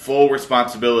full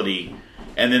responsibility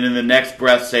and then in the next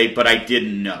breath say, but I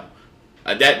didn't know.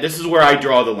 This is where I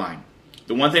draw the line.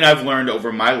 The one thing I've learned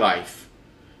over my life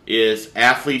is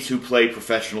athletes who play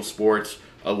professional sports,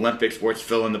 Olympic sports,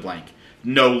 fill in the blank,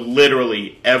 know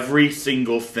literally every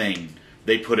single thing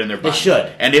they put in their body. They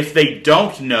should. And if they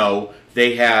don't know,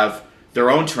 they have their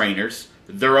own trainers,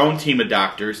 their own team of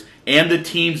doctors, and the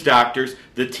team's doctors,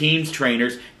 the team's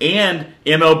trainers, and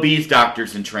MLB's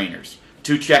doctors and trainers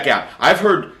to check out. I've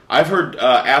heard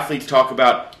athletes talk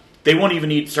about they won't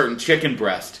even eat certain chicken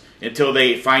breast until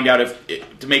they find out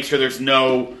to make sure there's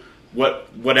no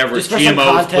whatever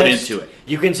GMOs put into it.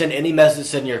 You can send any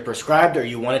medicine you're prescribed or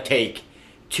you want to take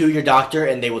to your doctor,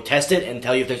 and they will test it and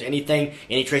tell you if there's any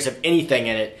trace of anything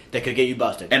in it that could get you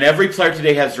busted. And every player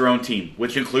today has their own team,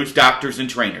 which includes doctors and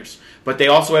trainers. But they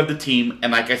also have the team,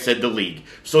 and like I said, the league.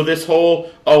 So this whole,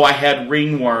 I had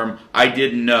ringworm, I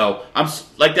didn't know. That's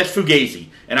fugazi,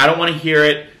 and I don't want to hear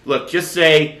it. Look, just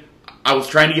say, I was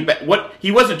trying to get back.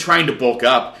 He wasn't trying to bulk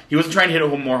up. He wasn't trying to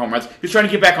hit more home runs. He was trying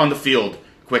to get back on the field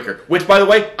quicker, which, by the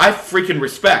way, I freaking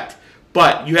respect.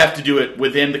 But you have to do it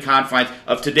within the confines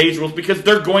of today's rules because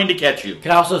they're going to catch you.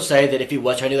 Can I also say that if he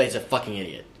was trying to do that, he's a fucking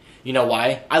idiot. You know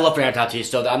why? I love Fernando Tatis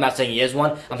still. I'm not saying he is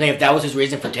one. I'm saying if that was his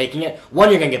reason for taking it, one,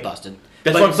 you're going to get busted.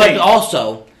 That's what I'm saying. But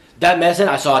also, that medicine,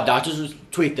 I saw a doctor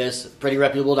tweet this, pretty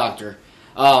reputable doctor,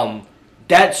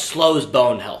 that slows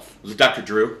bone health. Was it Dr.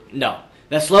 Drew? No.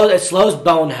 It slows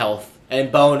bone health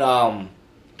and bone...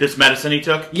 This medicine he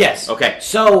took? Yes. Okay.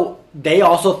 So, they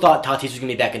also thought Tatis was going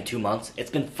to be back in 2 months.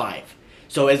 It's been 5.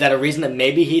 So is that a reason that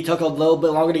maybe he took a little bit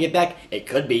longer to get back? It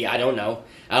could be. I don't know.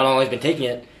 I don't know how long he's been taking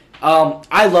it.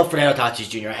 I love Fernando Tatis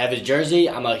Jr. I have his jersey.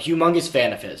 I'm a humongous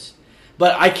fan of his.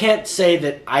 But I can't say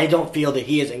that I don't feel that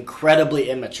he is incredibly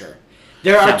immature.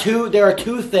 There are two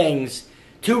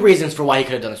reasons for why he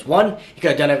could have done this. One, he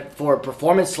could have done it for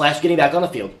performance / getting back on the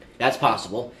field. That's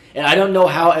possible. And I don't know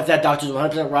if that doctor's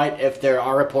 100% right, if there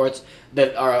are reports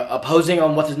that are opposing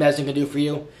on what this medicine can do for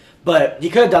you. But he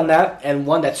could have done that, and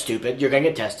one, that's stupid. You're going to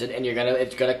get tested, and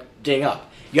it's going to ding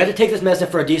up. You have to take this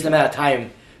medicine for a decent amount of time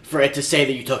for it to say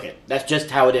that you took it. That's just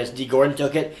how it is. D. Gordon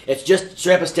took it. It's just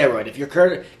straight up a steroid. If you're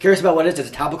curious about what it is, it's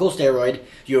a topical steroid.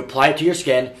 You apply it to your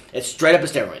skin. It's straight up a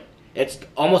steroid. It's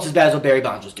almost as bad as what Barry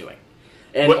Bonds was doing.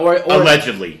 And, or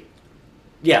allegedly.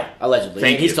 Yeah, allegedly.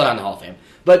 Thank you. He's still not in the Hall of Fame.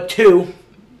 But two,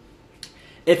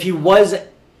 if he was,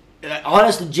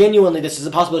 honestly, genuinely, this is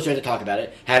a possibility to talk about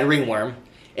it, had a ringworm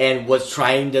and was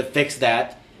trying to fix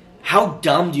that, how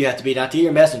dumb do you have to be not to get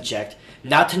your medicine checked,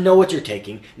 not to know what you're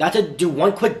taking, not to do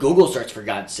one quick Google search for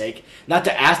God's sake, not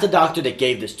to ask the doctor that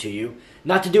gave this to you,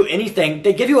 not to do anything.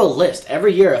 They give you a list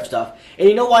every year of stuff. And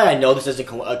you know why I know this isn't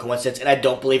a coincidence, and I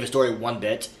don't believe the story one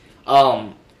bit?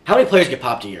 How many players get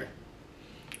popped a year?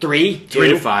 3? 3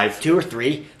 to 5. 2 or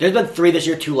 3? There's been 3 this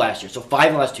year, 2 last year, so 5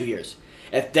 in the last 2 years.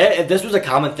 If this was a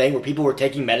common thing where people were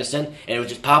taking medicine and it was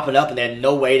just popping up and they had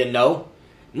no way to know,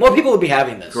 more people would be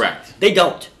having this. Correct. They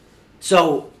don't.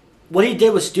 So what he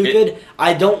did was stupid.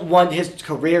 I don't want his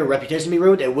career reputation to be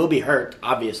ruined. It will be hurt,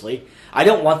 obviously. I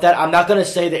don't want that. I'm not going to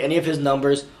say that any of his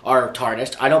numbers are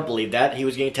tarnished. I don't believe that. He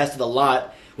was getting tested a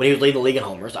lot when he was leading the league in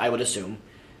homers, I would assume.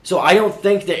 So I don't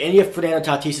think that any of Fernando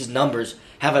Tatis' numbers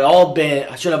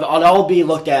should all be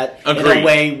looked at in a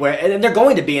way where, and they're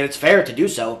going to be, and it's fair to do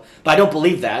so, but I don't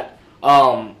believe that.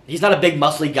 He's not a big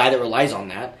muscly guy that relies on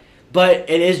that. But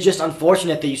it is just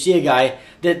unfortunate that you see a guy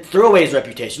that threw away his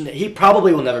reputation. He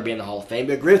probably will never be in the Hall of Fame.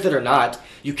 But agree with it or not,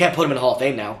 you can't put him in the Hall of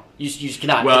Fame now. You just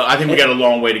cannot. Well, I think we got a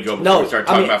long way to go before we start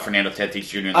talking about Fernando Tatis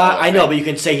Jr. in the Hall of Fame. I know, but you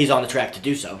can say he's on the track to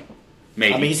do so.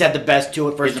 Maybe. I mean, he's had the best two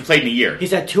at first. He's played in a year.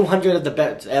 He's had 200 of the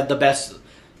best.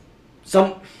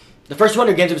 The first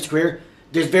 200 games of his career,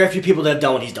 there's very few people that have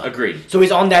done what he's done. Agreed. So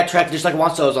he's on that track, just like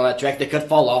Juan Soto's on that track. They could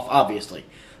fall off, obviously.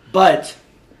 But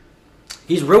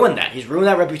he's ruined that. He's ruined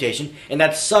that reputation, and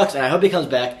that sucks, and I hope he comes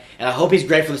back, and I hope he's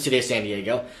great for the city of San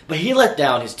Diego. But he let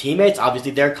down his teammates.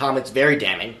 Obviously, their comments very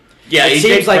damning. Yeah,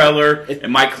 AJ Preller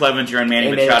and Mike Clevenger and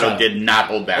Manny Machado did not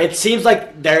hold back. It seems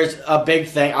like there's a big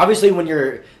thing. Obviously, when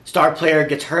your star player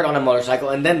gets hurt on a motorcycle,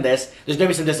 and then there's going to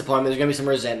be some disappointment, there's going to be some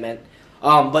resentment.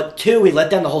 But two, he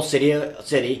let down the whole city,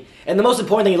 and the most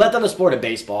important thing, he let down the sport of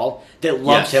baseball that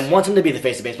loves him, wants him to be the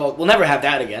face of baseball. We'll never have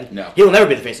that again. No. He will never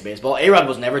be the face of baseball. A-Rod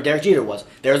was never, Derek Jeter was.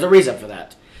 There's a reason for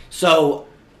that. So,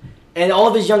 and all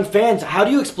of his young fans, how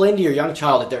do you explain to your young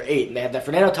child that they're 8, and they have that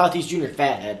Fernando Tatis Jr.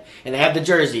 fathead, and they have the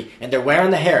jersey, and they're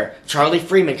wearing the hair? Charlie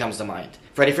Freeman comes to mind,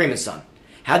 Freddie Freeman's son.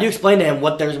 How do you explain to him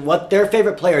what their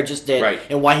favorite player just did,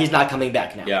 and why he's not coming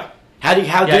back now? Yeah. How do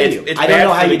you? It's I don't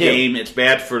know how you do. Game. It's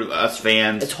bad for us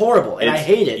fans. It's horrible, and I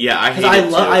hate it. Yeah, I hate it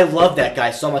too. I love that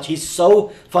guy so much. He's so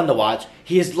fun to watch.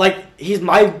 He's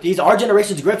our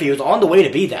generation's Griffey. He was on the way to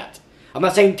be that. I'm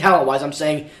not saying talent-wise. I'm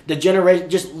saying the generation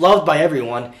just loved by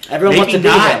everyone. Everyone wants to be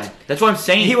him. That's what I'm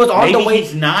saying. He was on the way.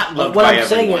 He's not loved by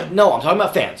everyone. No, I'm talking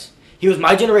about fans. He was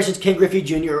my generation's Ken Griffey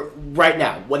Jr. right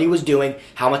now. What he was doing,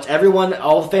 how much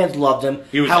all the fans loved him.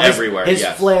 He was everywhere. His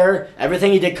flair,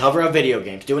 everything he did, cover of video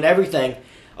games, doing everything.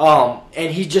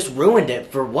 And he just ruined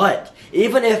it for what?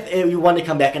 Even if you wanted to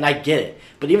come back, and I get it,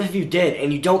 but even if you did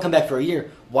and you don't come back for a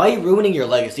year, why are you ruining your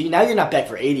legacy? Now you're not back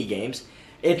for 80 games.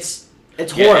 It's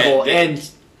horrible, and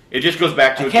it just goes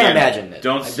back to I can't imagine it.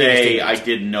 Don't say I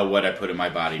didn't know what I put in my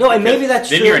body. No, and maybe that's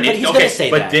true. But he's going to say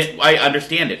that. But I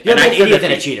understand it. You're an idiot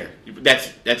and a cheater.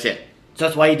 That's it. So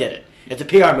that's why he did it. It's a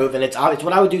PR move, and it's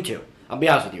what I would do too. I'll be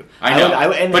honest with you. I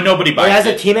know, but nobody buys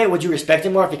it. As a teammate, would you respect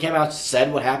him more if he came out and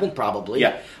said what happened? Probably.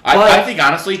 Yeah, I think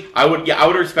honestly, I would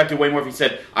have respected way more if he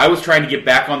said, I was trying to get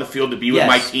back on the field to be with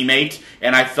my teammate,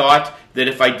 and I thought that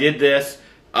if I did this,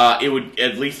 it would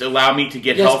at least allow me to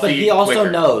get healthy. But he also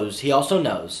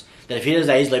knows that if he does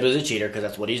that, he's labeled as a cheater because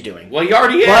that's what he's doing. Well, he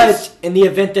already is. But in the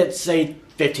event that, say,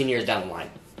 15 years down the line,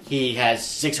 he has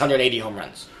 680 home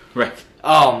runs. Right.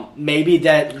 Maybe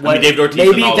that.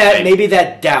 Maybe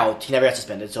that doubt. He never got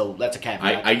suspended, so that's a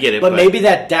caveat. I get it, but maybe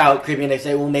that doubt creeping in. They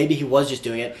say, well, maybe he was just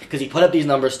doing it because he put up these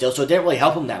numbers still, so it didn't really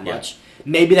help him that much.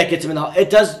 Maybe that gets him in the. It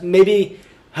does maybe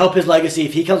help his legacy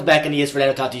if he comes back and he is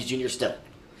Fernando Tatis Jr. still.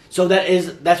 So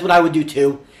that's what I would do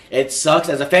too. It sucks.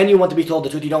 As a fan, you want to be told the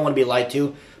truth. You don't want to be lied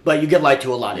to, but you get lied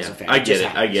to a lot as a fan. I get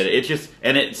it. It just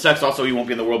and it sucks. Also, you won't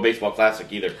be in the World Baseball Classic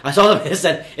either. I saw them. It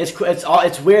said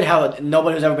it's weird how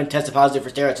nobody who's ever been tested positive for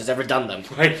steroids has ever done them.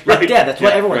 Right. Yeah, that's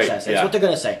what everyone says. That's what they're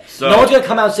gonna say. So, no one's gonna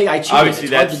come out and say I cheated.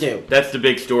 It's hard to do. That's the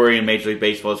big story in Major League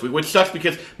Baseball this week, which sucks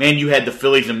because man, you had the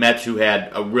Phillies and Mets who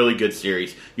had a really good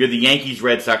series. You had the Yankees,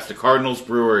 Red Sox, the Cardinals,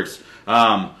 Brewers.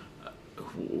 It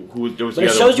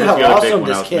shows you how awesome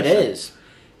this kid is.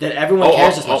 That everyone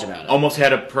cares this much about it. Almost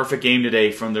had a perfect game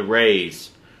today from the Rays.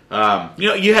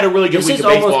 You had a really good week of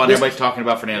baseball, and everybody's talking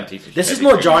about Fernando Tatis Jr. This is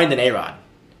more jarring than A-Rod.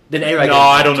 No,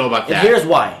 I don't know about that. And here's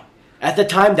why. At the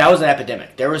time, that was an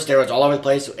epidemic. There were steroids all over the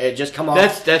place. It had just come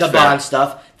off the Bond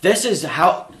stuff. This is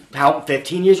how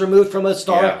 15 years removed from a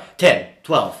star? Yeah. 10,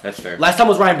 12. That's fair. Last time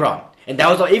was Ryan Braun. And that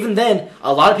was even then,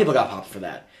 a lot of people got popped for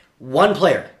that. One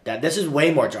player. This is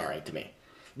way more jarring to me.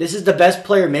 This is the best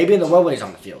player maybe in the world when he's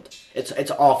on the field.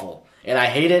 It's awful. And I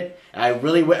hate it. I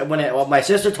really, when my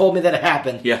sister told me that it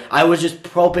happened, I was just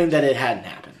hoping that it hadn't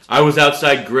happened. I was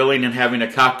outside grilling and having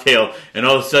a cocktail, and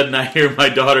all of a sudden I hear my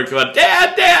daughter come out,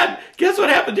 Dad, guess what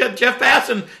happened to Jeff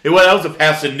Passan? That was a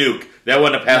passing nuke. That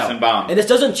wasn't a passing bomb. And this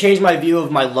doesn't change my view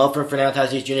of my love for Fernando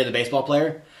Tatis Jr., the baseball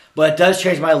player. But it does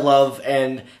change my love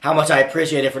and how much I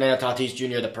appreciated Fernando Tatis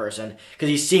Jr., the person, because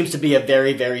he seems to be a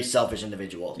very, very selfish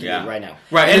individual to me right now.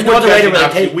 Right, and there's no other way to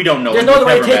really take. We don't know. There's no other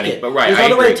way to take it. But right, there's no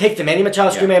other way to take the Manny Machado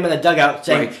screaming at him in the dugout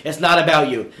saying it's not about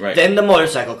you. Right. Then the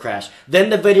motorcycle crash. Then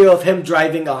the video of him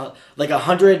driving like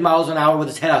 100 miles an hour with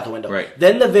his head out the window. Right.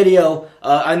 Then the video,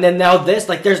 and then now this.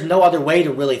 Like, there's no other way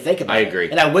to really think about it. I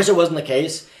agree. And I wish it wasn't the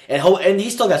case. And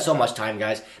he's still got so much time,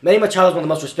 guys. Manny Machado is one of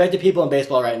the most respected people in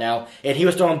baseball right now, and he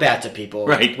was throwing bats at people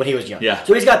when he was young. Yeah.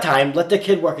 So he's got time. Let the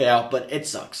kid work it out, but it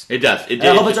sucks. It does.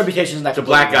 I hope his reputation is not. It's a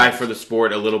black guy for the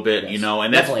sport a little bit, yes,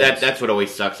 and that's what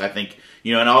always sucks. I think,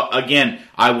 and again,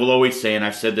 I will always say, and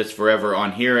I've said this forever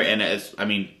on here, and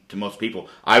to most people,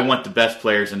 I want the best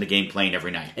players in the game playing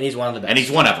every night, and he's one of the best. And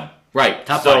he's one of them, right?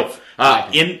 Top five.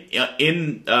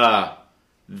 In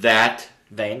that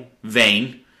vein.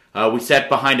 We sat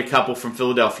behind a couple from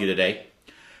Philadelphia today.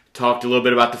 Talked a little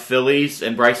bit about the Phillies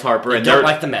and Bryce Harper. And don't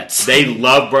like the Mets. They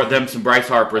love them some Bryce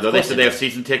Harper, though. They said they have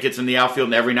season tickets in the outfield,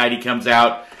 and every night he comes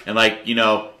out and,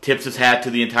 tips his hat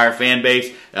to the entire fan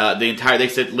base. They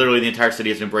said literally the entire city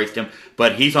has embraced him.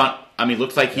 But he's on.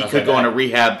 Looks like he could go on a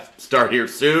rehab start here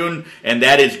soon, and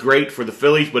that is great for the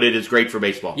Phillies, but it is great for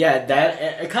baseball. Yeah,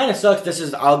 it kind of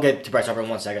sucks. I'll get to Bryce Harper in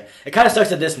 1 second. It kind of sucks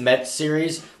that this Mets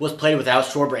series was played without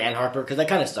Schwarber and Harper, because that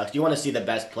kind of sucks. You want to see the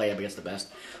best play up against the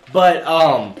best. But,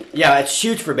 it's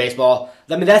huge for baseball.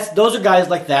 Those are guys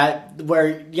like that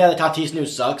where, the Tatis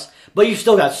news sucks, but you've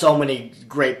still got so many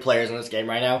great players in this game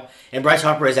right now, and Bryce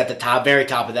Harper is at the very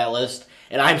top of that list.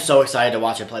 And I'm so excited to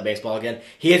watch him play baseball again.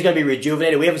 He is going to be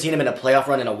rejuvenated. We haven't seen him in a playoff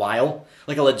run in a while,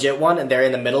 like a legit one, and they're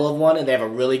in the middle of one, and they have a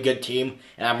really good team,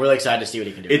 and I'm really excited to see what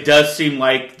he can do. It does seem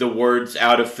like the words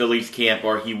out of Philly's camp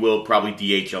are he will probably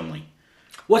DH only.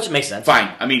 Which makes sense.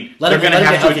 Fine. They're going to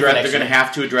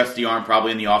have to address the arm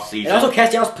probably in the offseason. And also,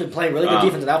 Castellanos playing really good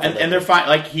defense in outfield. And they're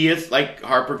fine. He is,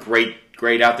 Harper,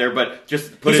 great out there, but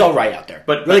just he's all right out there.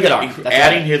 But really good arm.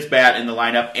 Adding his bat in the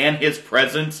lineup and his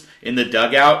presence in the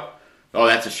dugout. Oh,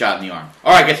 that's a shot in the arm.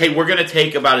 All right, guys. Hey, we're going to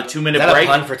take about a 2-minute break. Is that a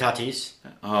pun for Tatis?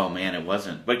 Oh, man, it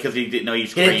wasn't. But because he didn't know he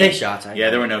screamed. He didn't take shots.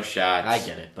 There were no shots. I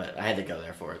get it, but I had to go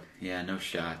there for it. Yeah, no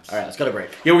shots. All right, let's go to break.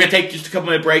 Yeah, we're going to take just a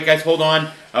couple-minute break, guys. Hold on.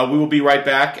 We will be right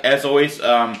back. As always,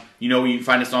 you can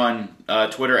find us on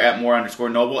Twitter at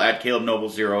 @more_noble, at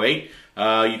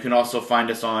CalebNoble08. You can also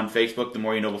find us on Facebook, the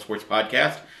More You Noble Sports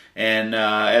Podcast. And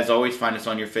as always, find us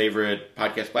on your favorite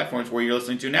podcast platforms where you're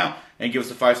listening to now, and give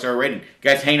us a 5-star rating.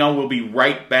 Guys, hang on. We'll be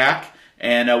right back.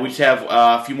 And we just have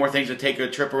a few more things to take a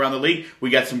trip around the league.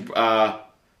 We got some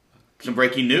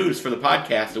breaking news for the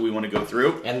podcast that we want to go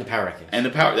through. And the power rankings. And the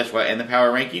power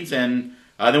rankings. And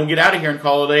then we'll get out of here and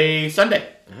call it a Sunday.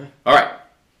 Mm-hmm. All right.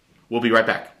 We'll be right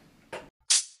back.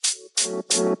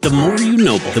 The more you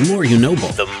know, the more you know.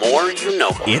 The more you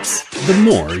know. It's the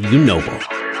more you know.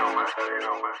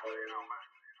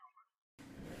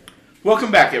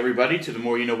 Welcome back, everybody, to the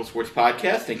More You Noble Sports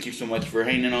Podcast. Thank you so much for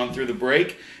hanging on through the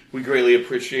break. We greatly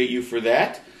appreciate you for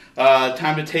that.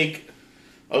 Time to take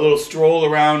a little stroll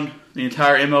around the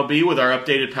entire MLB with our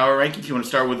updated power rankings. You want to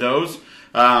start with those?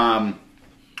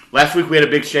 Last week we had a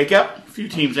big shakeup. A few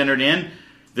teams entered in.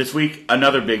 This week,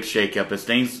 another big shakeup.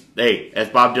 As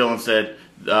Bob Dylan said,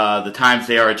 the times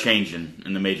they are a-changing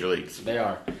in the major leagues. They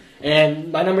are.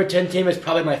 And my number 10 team is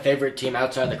probably my favorite team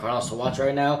outside the Cardinals to watch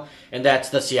right now, and that's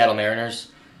the Seattle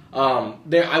Mariners.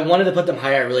 I wanted to put them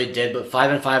higher, I really did, but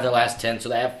 5-5 in the last 10, so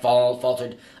they have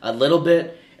faltered a little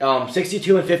bit.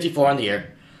 62-54 on the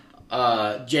year.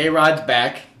 J-Rod's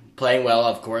back, playing well,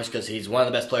 of course, because he's one of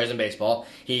the best players in baseball.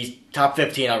 He's top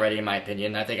 15 already, in my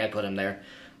opinion. I think I'd put him there.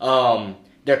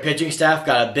 Their pitching staff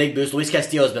got a big boost. Luis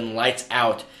Castillo has been lights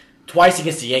out. Twice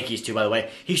against the Yankees, too, by the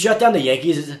way. He shut down the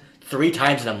Yankees 3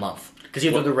 times in a month. Because he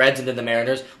went the Reds and then the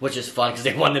Mariners, which is fun because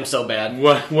they won them so bad.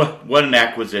 What an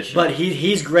acquisition. But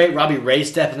he's great. Robbie Ray's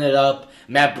stepping it up.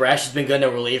 Matt Brash has been good in a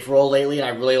relief role lately, and I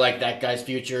really like that guy's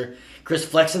future. Chris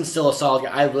Flexen's still a solid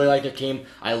guy. I really like their team.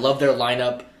 I love their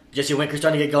lineup. Jesse Winker's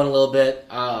starting to get going a little bit.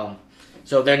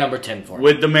 So they're number 10 for me.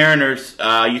 With the Mariners,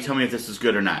 you tell me if this is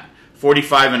good or not.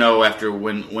 45-0 after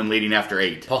when leading after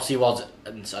 8. Paul Sewald's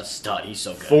a stud. He's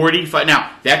so good. 45. Now,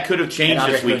 that could have changed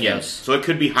this weekend, Munoz. so it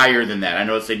could be higher than that. I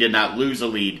noticed they did not lose a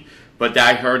lead, but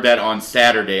I heard that on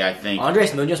Saturday, I think.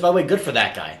 Andres Munoz, by the way, good for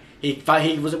that guy. He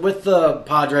was with the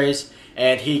Padres,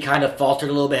 and he kind of faltered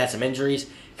a little bit, had some injuries.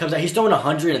 Comes out, he's throwing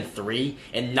 103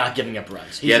 and not giving up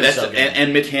runs. That's so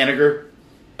and Mitch Haniger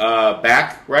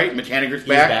back, right? Mitch Haniger's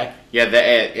back. Yeah,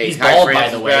 he's bald, by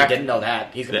the way. I didn't know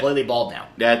that. He's completely bald now.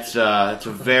 That's a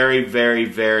very, very,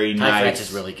 very Ty nice. France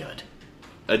is really good.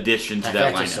 Addition to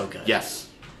that lineup. Is so good. Yes.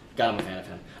 God, I'm a fan of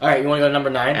him. All right, you want to go to number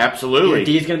 9? Absolutely.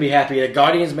 D's going to be happy. The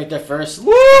Guardians make their first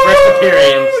appearance.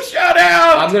 appearance. Shout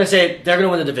out! I'm going to say they're going to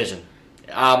win the division.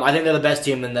 I think they're the best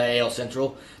team in the AL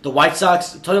Central. The White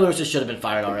Sox, Tony Lewis should have been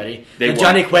fired already. The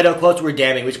Johnny Cueto quotes were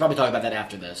damning. We should probably talk about that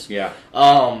after this. Yeah.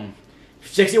 61-53,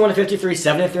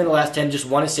 7-3 in the last 10. Just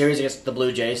won a series against the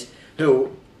Blue Jays,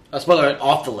 who, spoiler alert,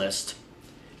 off the list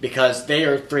because they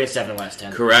are 3-7 in the last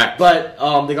 10. Correct. But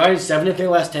the Guardians 7-3 in the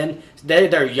last 10.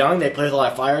 They're young. They play with a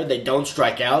lot of fire. They don't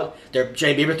strike out.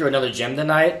 Jay Bieber threw another gem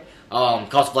tonight.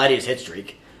 Cost Vladdy his hit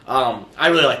streak. I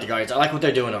really like the Guardians. I like what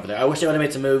they're doing over there. I wish they would have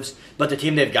made some moves, but the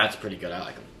team they've got is pretty good. I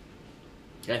like them.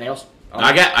 Anything else?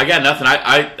 I got nothing.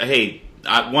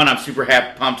 I'm super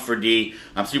pumped for D.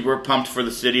 I'm super pumped for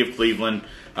the city of Cleveland.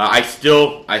 I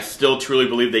still truly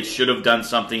believe they should have done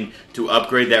something to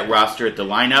upgrade that roster at the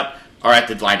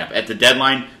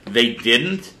deadline. They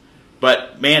didn't,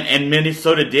 but man, and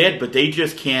Minnesota did, but they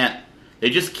just can't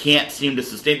seem to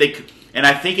sustain. And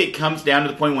I think it comes down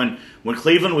to the point when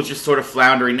Cleveland was just sort of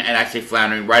floundering, and I say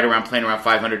floundering, playing around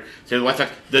 500. So the White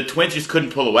Sox, the Twins just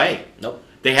couldn't pull away. Nope.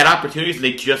 They had opportunities, and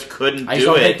they just couldn't do it. I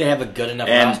don't think they have a good enough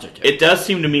roster to. It does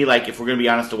seem to me like, if we're going to be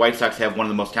honest, the White Sox have one of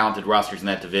the most talented rosters in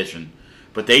that division.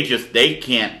 But they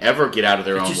can't ever get out of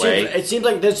their own way. It seems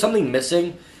like there's something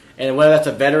missing, and whether that's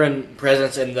a veteran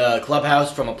presence in the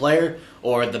clubhouse from a player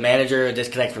or the manager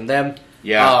disconnect from them.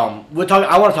 Yeah. I want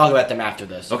to talk about them after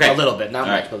this. Okay. A little bit, not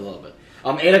much, but a little bit.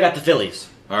 8, I got the Phillies.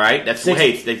 All right, that's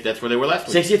where they were last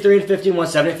week. 63-51,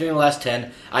 73 in the last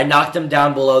 10. I knocked them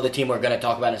down below the team we're going to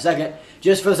talk about in a second,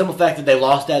 just for the simple fact that they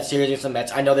lost that series against the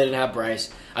Mets. I know they didn't have Bryce.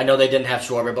 I know they didn't have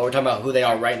Schwarber, but we're talking about who they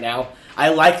are right now. I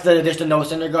like the addition of Noah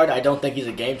Syndergaard. I don't think he's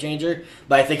a game changer,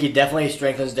 but I think he definitely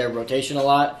strengthens their rotation a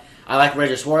lot. I like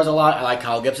Ranger Suarez a lot. I like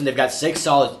Kyle Gibson. They've got 6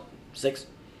 solid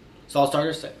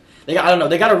starters. They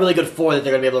got a really good 4 that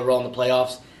they're going to be able to roll in the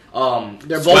playoffs.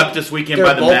 Swept this weekend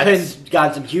by the Mets.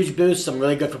 Got some huge boosts, some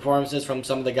really good performances from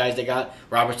some of the guys they got.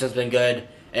 Robertson's been good,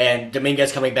 and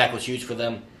Dominguez coming back was huge for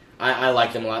them. I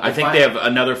like them a lot. I think they have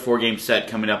another 4-game set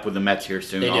coming up with the Mets here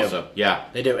soon. Also, yeah,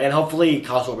 they do, and hopefully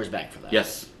Kyle Schwarber's back for that.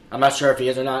 Yes, I'm not sure if he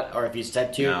is or not, or if he's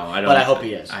set to. No, I don't. But I hope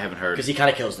he is. I haven't heard because he kind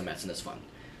of kills the Mets and it's fun.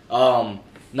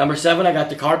 Number 7, I got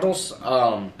the Cardinals.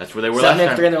 That's where they were last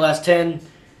time. 7-3 in their last 10.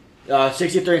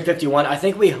 63-51. I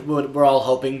think we're all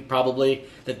hoping probably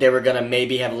that they were going to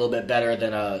maybe have a little bit better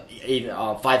than a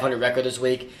 500 record this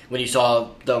week when you saw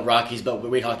the Rockies, but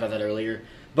we talked about that earlier.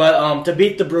 But to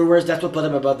beat the Brewers, that's what put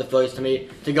them above the Phillies to me.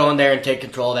 To go in there and take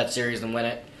control of that series and win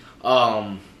it.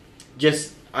 They're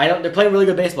playing really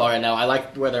good baseball right now. I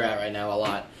like where they're at right now a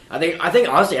lot. I think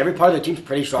honestly every part of their team's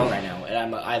pretty strong right now,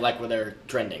 and I like where they're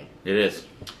trending. It is.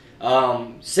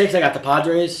 6, I got the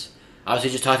Padres.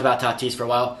 Obviously, just talked about Tatis for a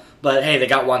while. But, hey, they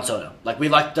got Juan Soto. Like, we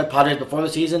liked the Padres before the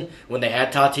season when they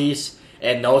had Tatis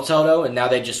and no Soto, and now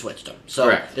they just switched them. So,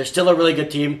 correct. They're still a really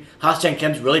good team. Ha-Seong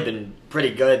Kim's really been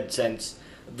pretty good since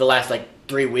the last,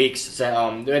 3 weeks. So,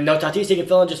 and no Tatis, he can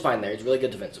fill in just fine there. He's really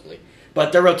good defensively.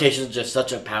 But their rotation is just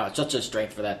such a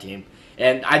strength for that team.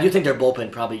 And I do think their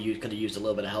bullpen probably could have used a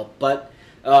little bit of help. But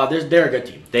they're a good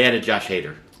team. They added Josh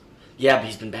Hader. Yeah, but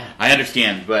he's been bad. I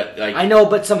understand, but I know,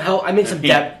 but some help. I mean, some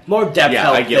depth, more depth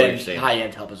help than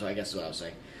high-end help is what I guess is what I was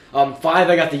saying. 5,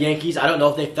 I got the Yankees. I don't know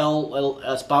if they fell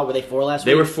a spot. Were they 4 last week?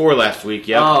 They were 4 last week,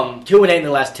 yeah. 2-8 in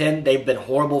the last 10. They've been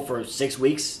horrible for 6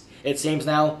 weeks, it seems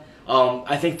now.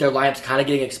 I think their lineup's kind of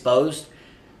getting exposed.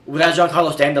 Without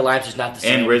Giancarlo Stanton, the lineup's just not the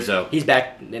same. And Rizzo. He's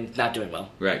back and not doing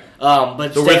well. Right.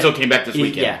 But Rizzo came back this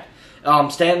weekend. Yeah.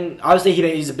 Stanton, obviously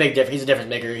he's a big difference. He's a difference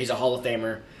maker. He's a Hall of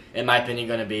Famer, in my opinion,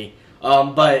 going to be.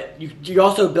 But you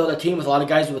also build a team with a lot of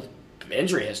guys with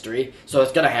injury history, so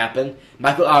it's going to happen.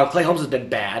 Clay Holmes has been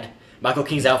bad. Michael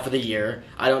King's out for the year.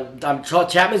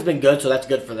 Chapman's been good, so that's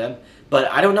good for them. But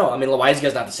I don't know. I mean,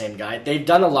 Loaiza's not the same guy. They've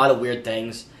done a lot of weird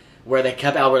things where they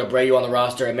kept Albert Abreu on the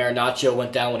roster and Marinaccio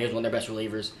went down when he was one of their best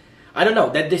relievers. I don't know.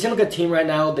 They seem like a team right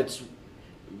now that's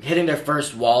hitting their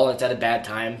first wall and it's at a bad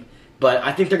time. But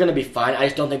I think they're going to be fine. I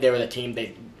just don't think they were the team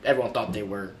everyone thought they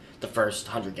were the first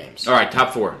 100 games. All right,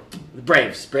 top 4. The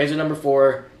Braves. Braves are number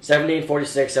 4, 70-46,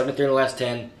 7-3 in the last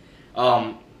 10.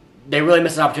 They really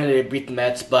missed an opportunity to beat the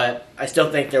Mets, but I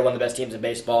still think they're one of the best teams in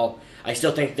baseball. I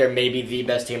still think they're maybe the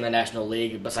best team in the National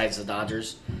League besides the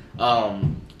Dodgers.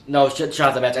 No, shout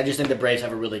out the Mets. I just think the Braves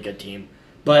have a really good team.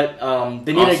 But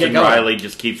they need to get going. Riley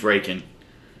just keeps raking.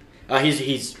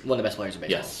 He's one of the best players in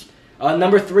baseball. Yes.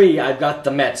 Number 3, I've got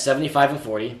the Mets,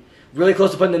 75-40. Really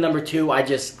close to putting the number 2. I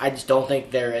just don't think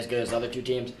they're as good as the other two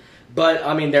teams. But,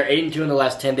 I mean, they're 8-2 in the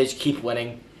last 10. They just keep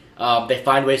winning. They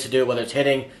find ways to do it, whether it's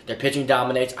hitting, their pitching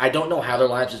dominates. I don't know how their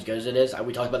lineup's as good as it is.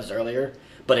 We talked about this earlier.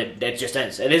 But it just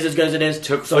is. It is as good as it is.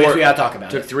 So we got to talk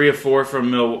about it. Took 3 of 4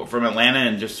 from Atlanta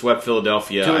and just swept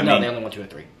Philadelphia. They only won 2 of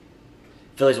 3.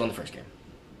 Phillies won the first game.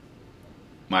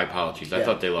 My apologies. I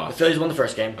thought they lost. The Phillies won the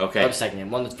first game. Okay. Or the second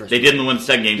game. Won the first They game. didn't win the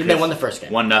second game. They won the first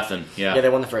game. 1-0. Yeah. Yeah, they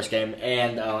won the first game,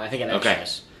 and I think an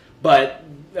extras. Okay. But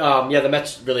the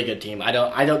Mets really good team.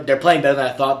 They're playing better than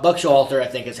I thought. Buck Showalter, I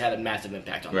think, has had a massive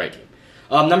impact on that team.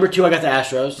 Number 2, I got the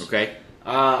Astros. Okay.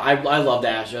 I love the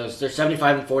Astros. They're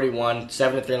 75-41,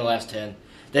 7-3 in the last 10.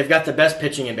 They've got the best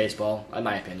pitching in baseball, in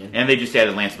my opinion. And they just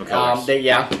added Lance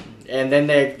McCullers. And then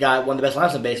they've got one of the best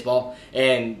lineups in baseball.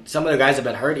 And some of the guys have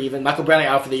been hurt even. Michael Brantley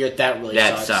out for the year. That really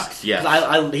sucks. That sucks,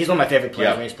 yes. He's one of my favorite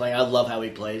players when he's playing. I love how he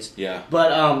plays. Yeah.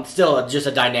 But still, just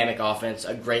a dynamic offense,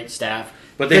 a great staff.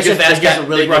 But they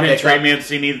brought in Trey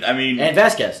Mancini. And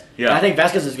Vasquez. Yeah. And I think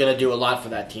Vasquez is going to do a lot for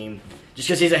that team. Just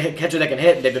because he's a catcher that can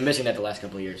hit. They've been missing that the last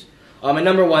couple of years. And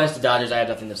number 1 is the Dodgers. I have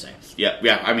nothing to say.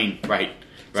 Yeah. I mean, right.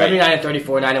 79-34,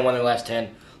 9-1 in the last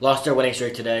 10. Lost their winning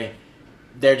streak today.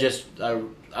 They're just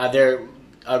they're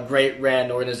a great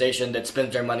ran organization that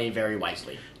spends their money very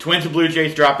wisely. Twins and Blue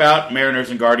Jays drop out. Mariners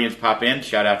and Guardians pop in.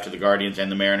 Shout out to the Guardians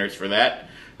and the Mariners for that.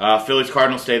 Phillies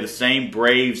Cardinals stay the same.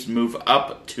 Braves move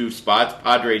up 2 spots.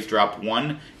 Padres drop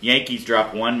 1. Yankees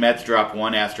drop 1. Mets drop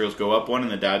 1. Astros go up 1.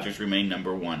 And the Dodgers remain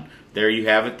number 1. There you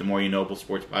have it. The More You Know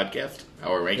Sports Podcast.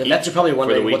 Power Rankings. The Mets are probably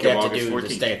wondering what they have to do 14th. to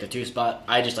stay at the 2 spot.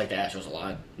 I just like the Astros a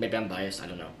lot. Maybe I'm biased. I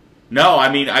don't know. No,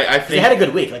 I mean, I think... They had a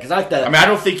good week. I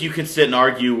don't think you can sit and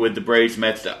argue with the Braves,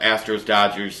 Mets, Astros,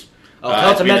 Dodgers.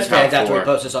 Tell some Mets fans after we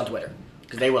post this on Twitter.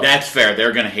 Because they will. That's fair.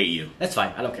 They're going to hate you. That's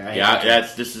fine. I don't care.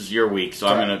 This is your week, so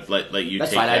I'm going to let you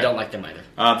That's take fine. that. I don't like them either.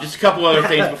 Just a couple other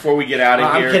things before we get out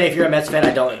of here. I'm kidding. If you're a Mets fan,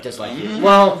 I don't dislike you.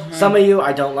 Well, some of you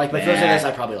I don't like, but if you're saying this,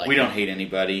 I probably like We you. don't hate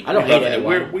anybody. I don't hate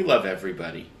anyone. We love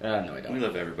everybody. No, I don't. We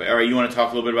love everybody. All right, you want to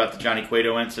talk a little bit about the Johnny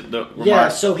Cueto incident? Yeah,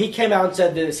 so he came out and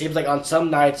said that it seems like on some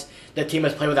nights the team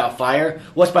has played without fire.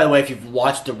 Which, by the way, if you've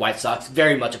watched the White Sox,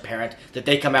 very much apparent that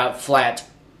they come out flat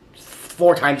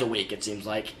 4 times a week, it seems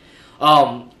like.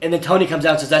 And then Tony comes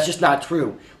out and says, that's just not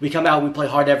true. We come out, we play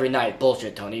hard every night.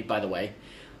 Bullshit, Tony, by the way.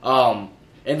 And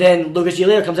then Lucas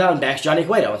Giolito comes out and backs Johnny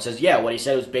Cueto and says, yeah, what he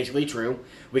said was basically true.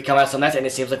 We come out some nights and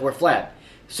it seems like we're flat.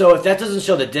 So if that doesn't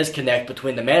show the disconnect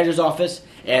between the manager's office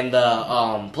and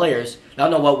the players, I don't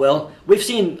know what will. We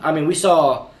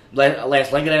saw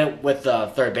Lance Lincoln with the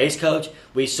third base coach.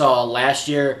 We saw last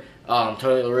year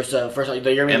Tony La Russa, the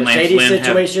Yermin Mercedes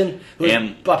situation, who's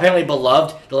apparently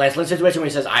beloved. The Lance Lynn situation where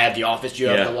he says, I have the office, you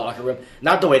have the locker room.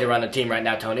 Not the way to run a team right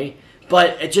now, Tony.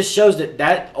 But it just shows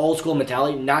that old school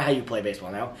mentality, not how you play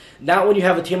baseball now. Not when you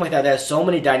have a team like that has so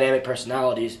many dynamic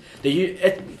personalities. Being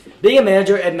a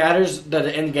manager, it matters.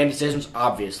 The in-game decisions,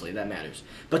 obviously, that matters.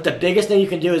 But the biggest thing you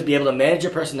can do is be able to manage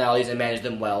your personalities and manage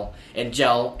them well and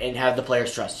gel and have the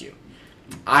players trust you.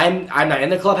 I'm not in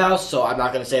the clubhouse, so I'm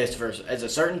not going to say this as a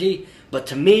certainty. But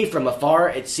to me, from afar,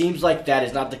 it seems like that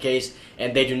is not the case,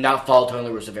 and they do not follow Tony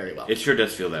La Russa very well. It sure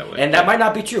does feel that way. And that might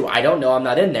not be true. I don't know. I'm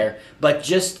not in there. But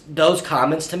just those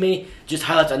comments to me just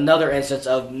highlights another instance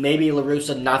of maybe La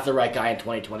Russa not the right guy in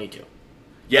 2022.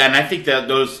 Yeah, and I think that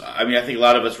I think a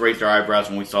lot of us raised our eyebrows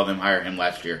when we saw them hire him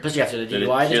last year. Especially after the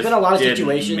DUI. There's been a lot of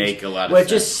situations where it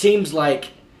just seems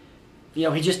like,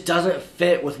 he just doesn't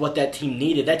fit with what that team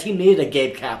needed. That team needed a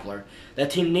Gabe Kapler.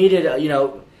 That team needed,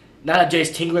 not a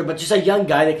Jace Tingler, but just a young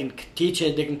guy that can teach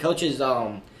it, that can coach his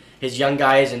young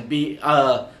guys and be,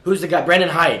 who's the guy? Brandon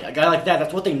Hyde, a guy like that.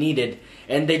 That's what they needed.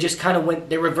 and they just kind of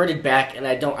they reverted back, and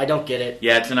I don't get it.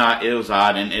 Yeah, it was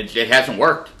odd, and it hasn't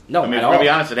worked. No, I mean, at to be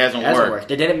all. honest, it hasn't worked.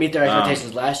 They didn't meet their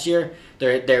expectations last year.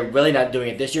 They're really not doing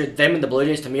it this year. Them and the Blue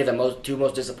Jays, to me, are the two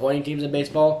most disappointing teams in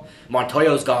baseball.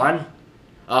 Montoyo's gone.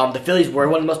 The Phillies were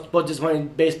one of the most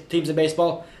disappointing teams in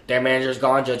baseball. Their manager's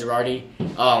gone, Joe Girardi.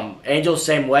 Angels,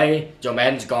 same way. Joe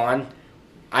Maddon's gone.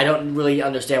 I don't really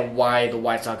understand why the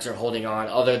White Sox are holding on,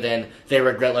 other than they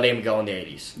regret letting him go in the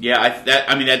 80s. Yeah,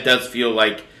 that does feel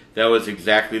like that was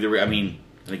exactly I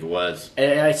think it was.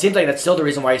 And it seems like that's still the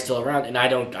reason why he's still around, and I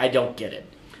don't get it.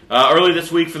 Early this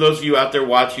week, for those of you out there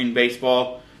watching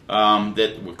baseball,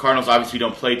 that Cardinals obviously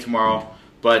don't play tomorrow,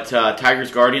 but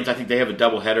Tigers Guardians, I think they have a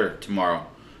doubleheader tomorrow.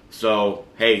 So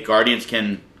hey, Guardians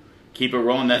can keep it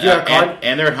rolling. And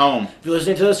they're at home. If you're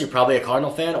listening to this, you're probably a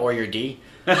Cardinal fan or you're D.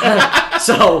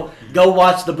 So go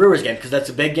watch the Brewers game because that's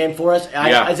a big game for us.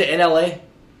 Is it in LA?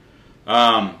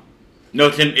 No,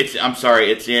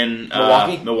 it's in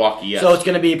Milwaukee. Milwaukee, yes. So it's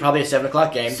going to be probably a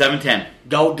 7:00 game. 7:10.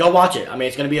 Go watch it. I mean,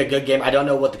 it's going to be a good game. I don't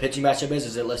know what the pitching matchup is.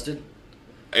 Is it listed?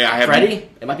 Yeah, I haven't. Freddie?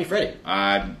 It might be Freddie.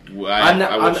 I wish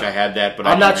I had that, but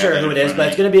I'm not sure who it is. But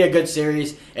it's going to be a good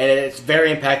series, and it's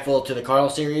very impactful to the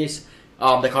Cardinal series.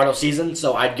 The Cardinal season,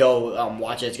 so I'd go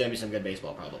watch it. It's going to be some good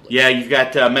baseball, probably. Yeah, you've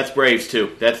got Mets Braves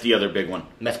too. That's the other big one.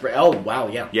 Mets Braves. Oh wow,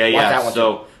 yeah. Yeah. That one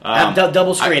so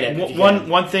double screen it.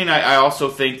 One thing I also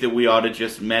think that we ought to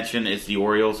just mention is the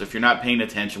Orioles. If you're not paying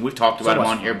attention, we've talked about them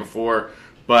on here before,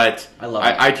 but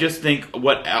I just think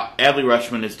what Adley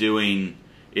Rutschman is doing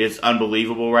is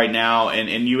unbelievable right now,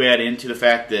 and you add into the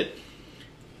fact that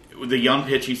the young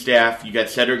pitching staff, you got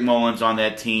Cedric Mullins on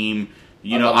that team.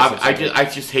 I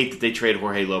just hate that they traded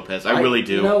Jorge Lopez. I really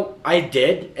do. I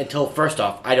did until, first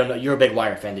off, I don't know. You're a big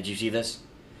Wire fan. Did you see this?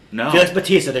 No. Felix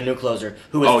Bautista, their new closer,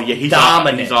 who is he's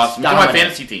dominant. He's awesome. He's on my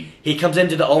fantasy team. He comes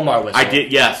into the Omar whistle. I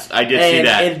did see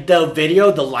that. In the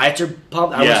video, the lights are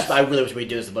pumped. Yes. I really wish we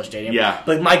do this at Busch Stadium. Yeah.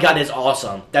 But my God, it's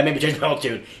awesome. That made me change my whole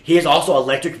tune. He is also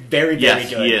electric, very, very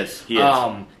good. He is.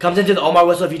 Comes into the Omar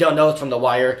whistle, if you don't know, it's from The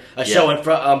Wire, a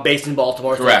show based in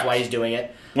Baltimore, so that's why he's doing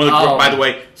it. By the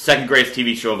way, second greatest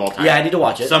TV show of all time. Yeah, I need to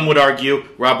watch it. Some would argue,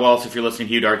 Rob Wallace, if you're listening,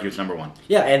 he would argue it's number one.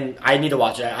 Yeah, and I need to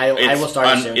watch it. I will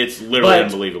start it soon. It's literally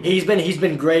unbelievable. He's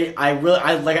been great.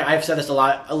 I've said this a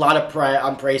lot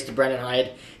of praise to Brendan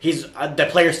Hyde. The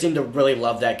players seem to really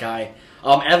love that guy.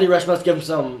 Adley Rutschman, let's give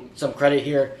him some credit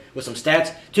here with some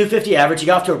stats. 250 average. He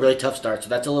got off to a really tough start, so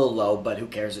that's a little low, but who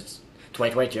cares? It's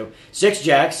 2022. 6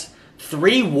 jacks.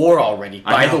 3 WAR already,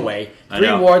 by the way.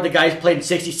 3 WAR. The guy's played in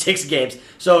 66 games.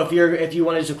 So if you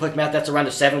want to do some quick math, that's around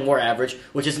a 7 WAR average,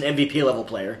 which is an MVP level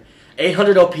player.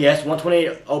 800 OPS,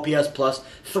 128 OPS plus,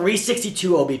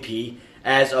 362 OBP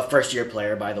as a first year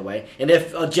player, by the way. And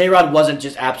if J-Rod wasn't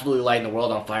just absolutely lighting the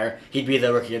world on fire, he'd be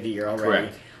the Rookie of the Year already.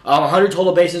 Correct. 100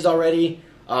 total bases already.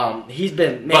 He's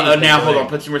been. Hold on.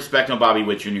 Put some respect on Bobby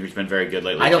Witt Jr., who's been very good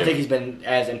lately. I don't think he's been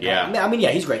as impactful. Yeah. I mean,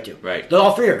 he's great too. Right.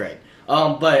 All 3 are great.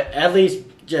 But at least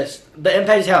just the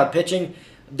impact he's had on pitching,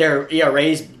 their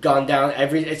ERA's gone down.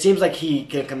 It seems like he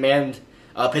can command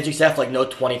pitching staff like no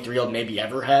 23-year-old maybe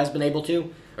ever has been able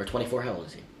to. Or 24, how old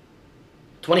is he?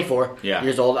 24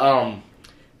 years old. I'm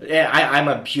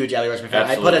a huge Adley Rutschman fan.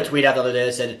 Absolutely. I put a tweet out the other day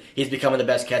that said he's becoming the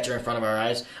best catcher in front of our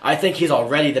eyes. I think he's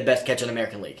already the best catcher in the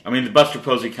American League. I mean, the Buster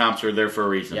Posey comps are there for a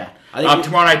reason. Yeah.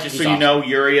 Tomorrow night, just so you know,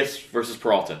 Urias versus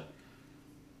Peralta.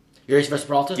 Urias versus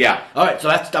Peralta? Yeah. All right, so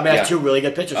that's 2 really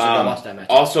good pitchers, so go watch that matchup.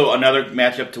 Also, another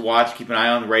matchup to watch, keep an eye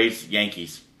on the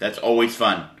Rays-Yankees. That's always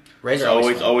fun. Rays are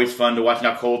always fun to watch.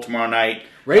 Now, Cole tomorrow night.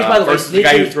 Rays, by the way, the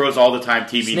guy who throws all the time,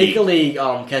 TBD.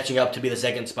 Sneakily catching up to be the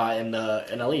second spot in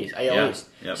the East. Yep.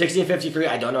 1653,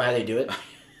 I don't know how they do it.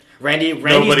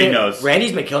 Nobody knows.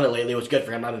 Randy's been killing it lately, which is good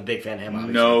for him. I'm a big fan of him,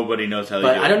 obviously. Nobody knows how they do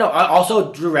it. But I don't know.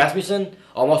 Also, Drew Rasmussen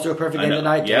almost threw a perfect game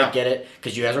tonight. Yeah. Didn't get it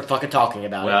because you guys were fucking talking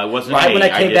about it. Well, it wasn't right me. when I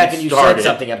came back and you said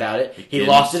something about it, he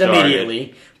lost it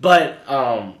immediately. But,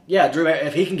 Drew,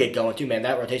 if he can get going too, man,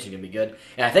 that rotation is going to be good.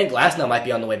 And I think Glasnow might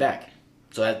be on the way back.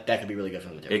 So that could be really good for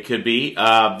him, too. It could be.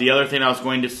 The other thing I was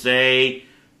going to say,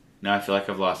 now I feel like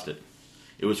I've lost it.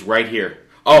 It was right here.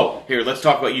 Oh, here, let's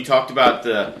talk about, you talked about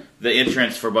the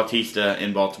entrance for Bautista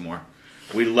in Baltimore.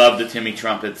 We love the Timmy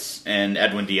Trumpets and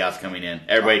Edwin Diaz coming in.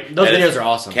 Everybody, those videos are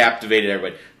awesome. Captivated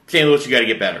everybody. St. Louis, you got to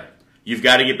get better. You've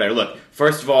got to get better. Look,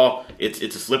 first of all, it's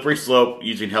a slippery slope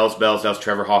using Hell's Bells. That was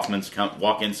Trevor Hoffman's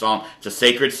walk-in song. It's a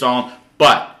sacred song.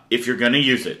 But if you're going to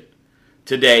use it,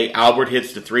 today, Albert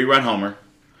hits the 3-run homer,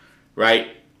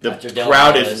 right? The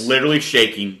crowd is literally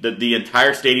shaking. The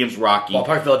entire stadium's rocking.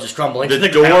 Ballpark Village is crumbling. The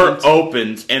door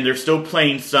opens, and they're still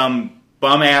playing some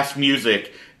bum-ass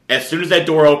music as soon as that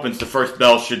door opens, the first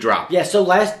bell should drop. Yeah, so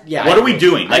what are we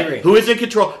doing? I agree. Who is in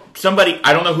control? Somebody,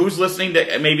 I don't know who's listening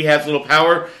that maybe has a little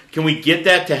power. Can we get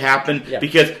that to happen? Yeah.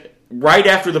 Because right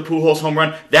after the Pujols home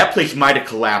run, that place might have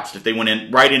collapsed if they went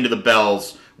in right into the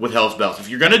bells with Hell's Bells. If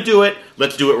you're going to do it,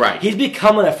 let's do it right. He's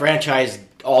becoming a franchise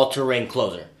all-terrain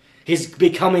closer. He's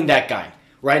becoming that guy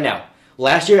right now.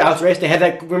 Last year, Outs Race, they had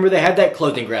that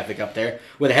closing graphic up there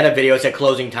where they had a video that said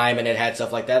closing time and it had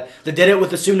stuff like that. They did it with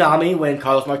the tsunami when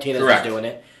Carlos Martinez was doing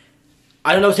it.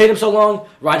 I don't know, it's taken him so long.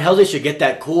 Ryan Helsley should get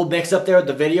that cool mix up there with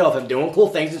the video of him doing cool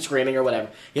things and screaming or whatever.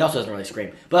 He also doesn't really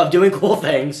scream, but of doing cool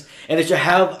things. And they should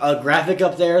have a graphic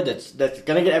up there that's going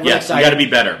to get everyone excited. You got to be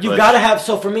better. You got to have.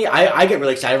 So for me, I get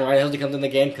really excited when Ryan Helsley comes in the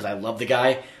game because I love the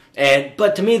guy.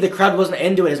 But to me, the crowd wasn't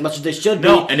into it as much as they should be.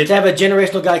 And to have a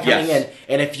generational guy coming in,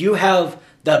 and if you have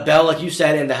the bell, like you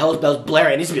said, and the Hell's Bells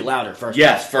blaring, it needs to be louder first.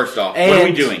 Yes, first off. And what are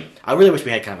we doing? I really wish we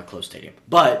had kind of a closed stadium,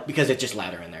 but because it's just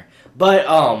louder in there. But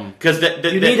because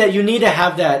you need to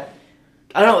have that.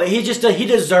 I don't know. He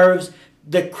deserves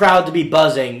the crowd to be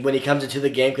buzzing when he comes into the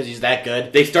game because he's that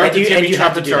good. They start the Timmy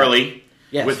trumpets early.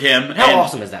 Yes. With him. How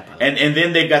awesome is that, by the way? And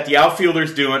then they've got the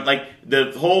outfielders doing, like,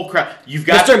 the whole crowd. You've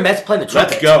got Mr. Met's playing the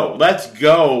trumpet. Let's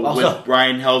go also, with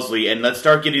Brian Helsley, and let's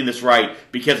start getting this right,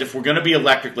 because if we're going to be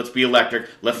electric, let's be electric.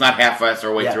 Let's not half-ass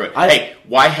our way through it.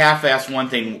 Why half-ass one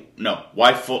thing? No.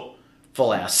 Why full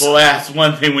ass? Full ass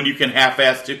one thing when you can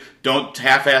half-ass two. Don't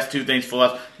half-ass two things full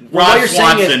ass. Rod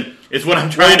Swanson is what I'm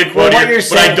trying to quote here,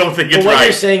 but I don't think it's right. What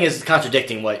you're saying is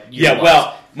contradicting what you want.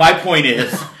 Well, my point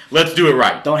is... Let's do it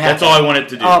right. That's all I wanted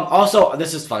to do. Also,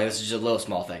 this is funny. This is just a little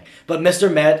small thing. But Mr.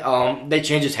 Met, they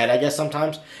change his head, I guess,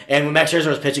 sometimes. And when Max Scherzer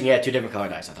was pitching, he had 2 different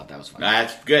colored eyes. I thought that was funny.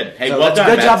 That's good. Hey, so well done,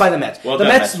 good Mets. job by the Mets. Well the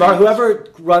done, Mets, whoever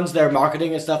runs their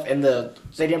marketing and stuff in the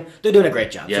stadium, they're doing a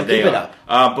great job. Yeah, so keep it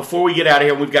up. Before we get out of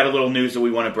here, we've got a little news that we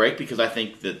want to break, because I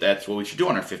think that's what we should do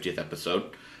on our 50th episode.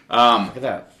 Look at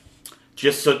that.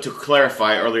 Just so to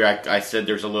clarify, earlier I said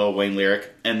there's a Lil Wayne lyric,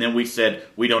 and then we said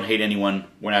we don't hate anyone.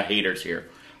 We're not haters here.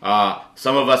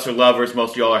 Some of us are lovers,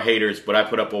 most of y'all are haters, but I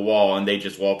put up a wall and they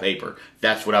just wallpaper.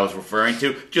 That's what I was referring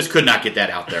to. Just could not get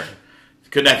that out there.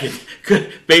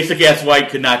 Basic ass white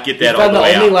could not get that all the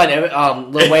way out. The only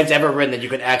line Lil Wayne's ever written that you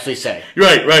could actually say.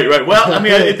 Right. Well, I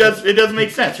mean, it does make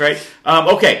sense, right?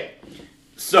 Okay.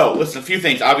 So, listen, a few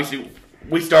things. Obviously,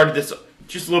 we started this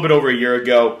just a little bit over a year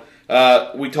ago.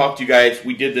 We talked to you guys.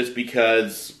 We did this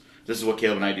because... This is what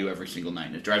Caleb and I do every single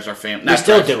night. It drives our family. We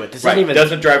still do it. It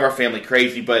doesn't drive our family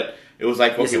crazy, but it was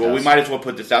like, okay, we might as well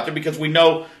put this out there because we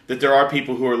know that there are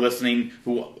people who are listening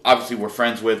who obviously we're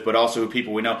friends with, but also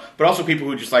people we know, but also people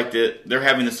who just they're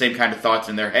having the same kind of thoughts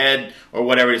in their head or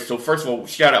whatever it is. So first of all,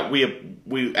 shout out.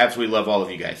 We absolutely love all of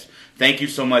you guys. Thank you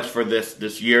so much for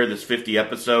this year, this 50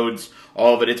 episodes,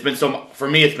 all of it. It's been for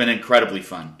me, it's been incredibly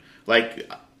fun. Like,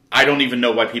 I don't even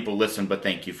know why people listen, but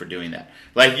thank you for doing that.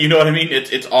 Like, you know what I mean?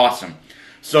 It's awesome.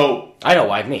 So I know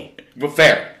why me. Well,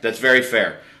 fair. That's very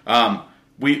fair. Our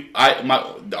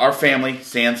family,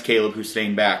 sans Caleb, who's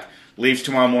staying back, leaves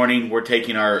tomorrow morning. We're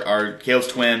taking our Caleb's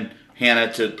twin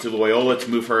Hannah to Loyola to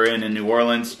move her in New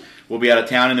Orleans. We'll be out of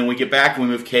town, and then we get back and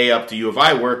we move Kay up to U of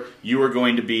I, where you are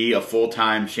going to be a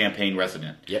full-time Champaign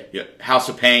resident. Yep. House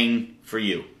of Pain for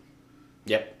you.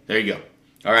 Yep. There you go.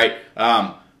 All right.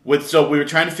 So we were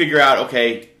trying to figure out,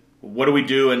 okay, what do we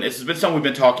do? And this has been something we've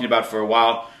been talking about for a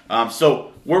while.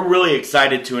 So we're really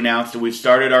excited to announce that we've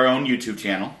started our own YouTube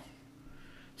channel.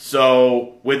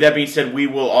 So with that being said, we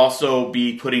will also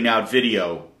be putting out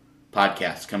video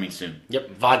podcasts coming soon. Yep,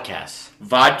 vodcasts.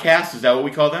 Vodcasts? Is that what we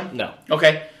call them? No.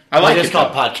 Okay. I like it. It's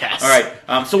called podcasts. All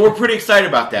right. So we're pretty excited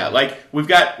about that. Like we've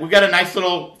got a nice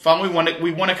little fun. We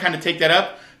want to kind of take that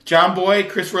up. John Boy,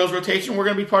 Chris Rose rotation, we're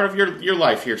going to be part of your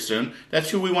life here soon. That's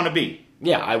who we want to be.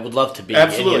 Yeah, I would love to be.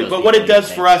 Absolutely. But what it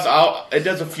does for us, it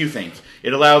does a few things.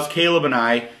 It allows Caleb and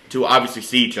I to obviously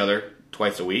see each other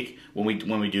twice a week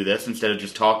when we do this, instead of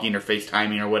just talking or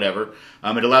FaceTiming or whatever.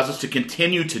 It allows us to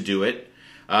continue to do it.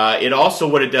 It also,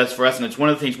 what it does for us, and it's one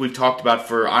of the things we've talked about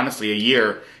for, honestly, a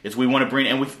year, is we want to bring,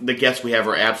 and the guests we have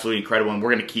are absolutely incredible, and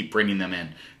we're going to keep bringing them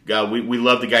in. We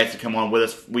love the guys to come on with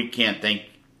us. We can't thank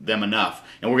them enough,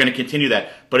 and we're going to continue that.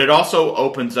 But it also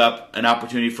opens up an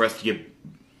opportunity for us to get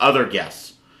other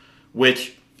guests,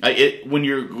 which when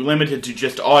you're limited to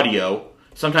just audio,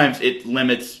 sometimes it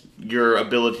limits your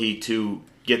ability to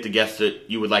get the guests that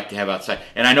you would like to have outside.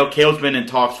 And I know Caleb's been in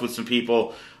talks with some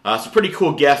people, some pretty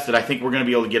cool guests that I think we're going to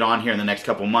be able to get on here in the next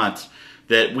couple months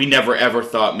that we never ever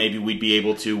thought maybe we'd be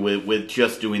able to with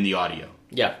just doing the audio.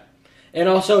 Yeah. And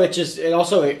also,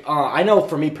 I know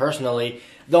for me personally,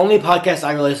 the only podcast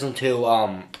I listen to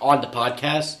on the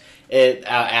podcast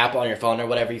app on your phone or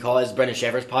whatever you call it. It's Brendan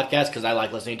Schaefer's podcast because I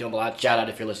like listening to him a lot. Shout out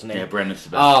if you're listening. Yeah, Brendan's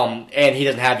the best. And he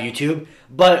doesn't have YouTube.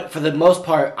 But for the most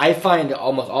part, I find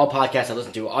almost all podcasts I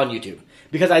listen to on YouTube.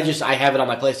 Because I have it on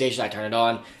my PlayStation, I turn it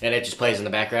on, and it just plays in the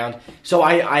background. So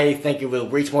I think it will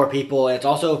reach more people, and it's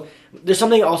also, there's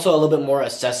something also a little bit more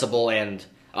accessible and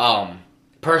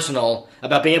personal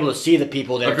about being able to see the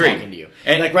people that are talking to you.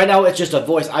 And like right now, it's just a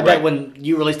voice. I bet when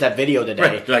you release that video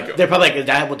today, they're probably like, is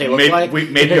that what they look like?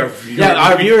 Maybe our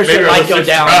viewership might go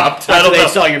down after they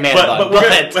saw your man bun.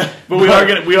 But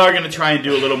we are gonna try and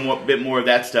do a little bit more of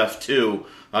that stuff too,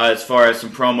 as far as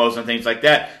some promos and things like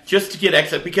that, just to get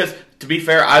access. Because to be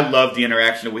fair, I love the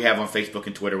interaction that we have on Facebook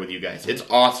and Twitter with you guys. It's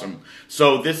awesome.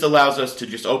 So this allows us to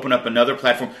just open up another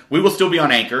platform. We will still be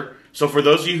on Anchor. So for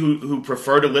those of you who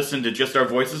prefer to listen to just our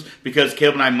voices, because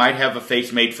Caleb and I might have a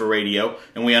face made for radio,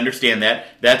 and we understand that,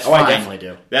 that's fine. I definitely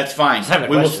do. That's fine.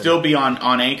 We will still be on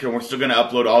Anchor, and we're still going to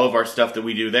upload all of our stuff that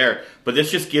we do there. But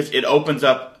this just it opens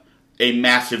up a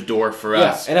massive door for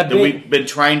us that we've been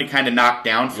trying to kind of knock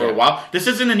down for a while. This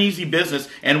isn't an easy business,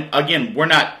 and again, we're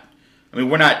not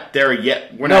there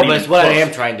yet. We're not even it's what close. I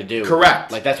am trying to do.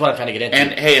 Correct. Like, that's what I'm trying to get into.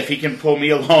 And, hey, if he can pull me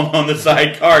along on the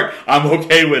side card, I'm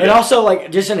okay with it. And also, like,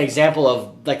 just an example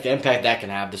of, like, the impact that can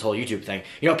have, this whole YouTube thing.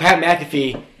 You know, Pat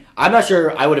McAfee, I'm not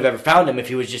sure I would have ever found him if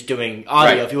he was just doing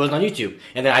audio, if he wasn't on YouTube.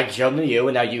 And then I could show him to you,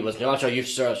 and now you listen to him. I'll show you,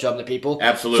 show them to people.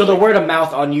 Absolutely. So the word of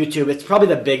mouth on YouTube, it's probably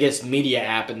the biggest media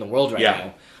app in the world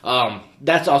right now.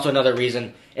 That's also another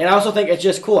reason. And I also think it's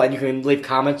just cool. And you can leave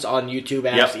comments on YouTube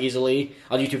apps easily,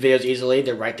 on YouTube videos easily.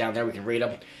 They're right down there. We can read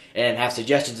them and have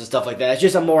suggestions and stuff like that. It's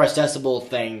just a more accessible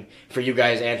thing for you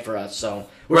guys and for us. So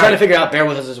we're trying to figure out, bear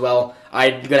with us as well.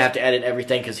 I'm going to have to edit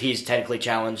everything because he's technically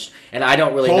challenged. And I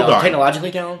don't really know.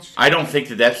 Technologically challenged? I don't think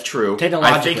that's true.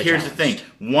 I think here's the thing.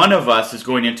 One of us is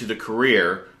going into the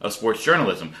career of sports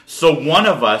journalism. So one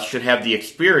of us should have the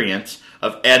experience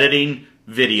of editing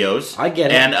videos. I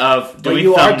get it. And of doing thumbnails. But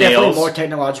you are definitely more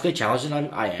technologically challenged than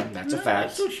I am. That's a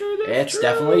fact. So sure it's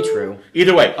definitely true.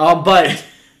 Either way.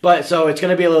 But so it's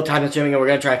going to be a little time consuming, and we're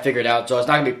going to try and figure it out. So it's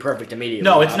not going to be perfect immediately.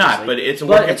 No, it's not. But it's a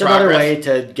work in progress. It's another way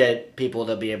to get people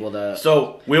to be able to.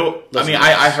 So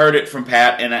I heard it from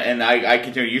Pat, and I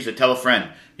continue to use it. Tell a friend,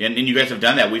 and you guys have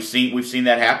done that. We've seen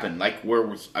that happen. Like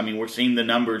we're seeing the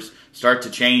numbers start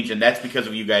to change, and that's because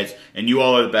of you guys, and you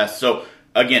all are the best. So.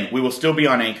 Again, we will still be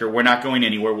on Anchor. We're not going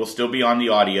anywhere. We'll still be on the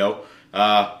audio.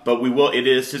 But we will.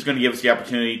 This is going to give us the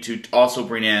opportunity to also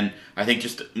bring in, I think,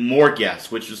 just more guests,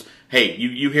 which is, hey,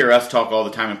 you hear us talk all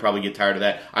the time and probably get tired of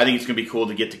that. I think it's going to be cool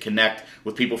to get to connect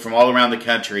with people from all around the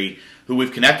country who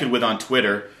we've connected with on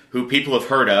Twitter, who people have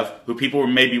heard of, who people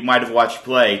maybe might have watched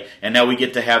play, and now we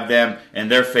get to have them and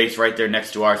their face right there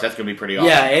next to ours. That's going to be pretty awesome.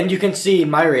 Yeah, and you can see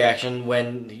my reaction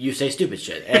when you say stupid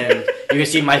shit. And you can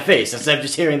see my face instead of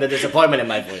just hearing the disappointment in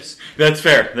my voice. That's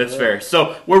fair. That's fair.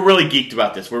 So we're really geeked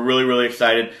about this. We're really, really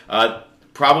excited.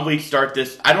 Probably start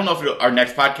this. I don't know if our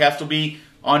next podcast will be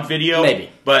on video. Maybe.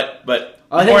 But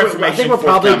I think we're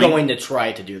probably going to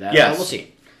try to do that. Yes. But we'll see.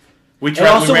 We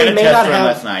ran a test run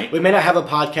last night. We may not have a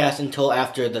podcast until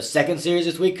after the second series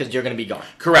this week because you're going to be gone.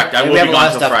 Correct. I will be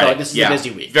gone until Friday. This is a busy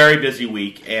week. Very busy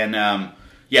week. And,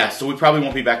 so we probably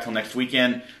won't be back till next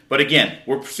weekend. But again,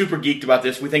 we're super geeked about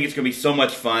this. We think it's going to be so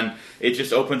much fun. It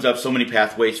just opens up so many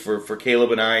pathways for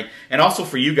Caleb and I, and also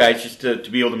for you guys just to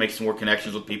be able to make some more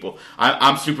connections with people.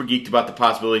 I'm super geeked about the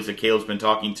possibilities that Caleb's been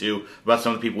talking to about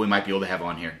some of the people we might be able to have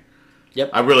on here.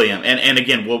 Yep. I really am. And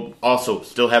again, we'll also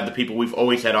still have the people we've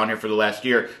always had on here for the last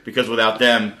year, because without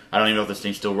them, I don't even know if this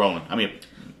thing's still rolling. I mean,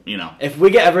 you know. If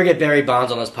we ever get Barry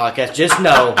Bonds on this podcast, just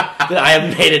know that I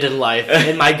have made it in life,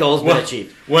 and my goal's been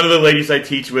achieved. One of the ladies I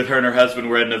teach with, her and her husband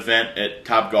were at an event at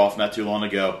Top Golf not too long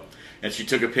ago, and she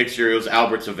took a picture. It was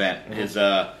Albert's event, his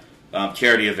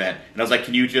charity event. And I was like,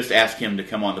 can you just ask him to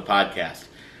come on the podcast?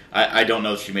 I don't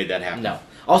know if she made that happen. No.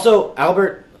 Also,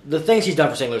 Albert, the things he's done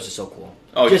for St. Louis is so cool.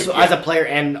 Oh, just as a player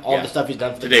and all the stuff he's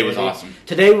done for the Today was awesome.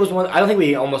 Today was one. I don't think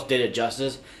we almost did it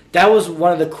justice. That was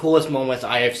one of the coolest moments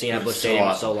I have seen at Busch Stadium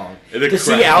in so long. To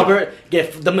see Albert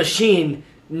get the machine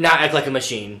not act like a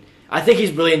machine. I think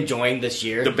he's really enjoying this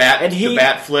year. The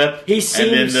bat flip. He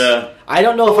seems. And then I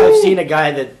don't know if I've seen a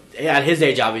guy that, at his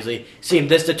age, obviously, seem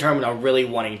this determined on really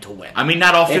wanting to win. I mean,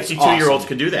 not all 52-year-olds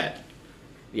can do that.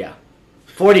 Yeah,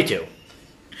 42.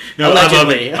 No,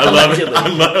 allegedly. I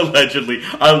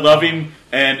love him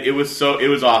And it was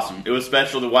awesome. It was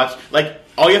special to watch. Like,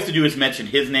 all you have to do is mention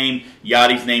his name,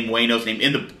 Yadi's name, Waino's name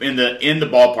in the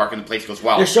ballpark, and the place goes,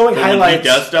 wow. They're showing highlights he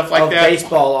does stuff like of that.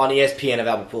 baseball on ESPN of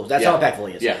Albert Pujols. That's how impactful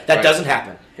he is. Yeah, that doesn't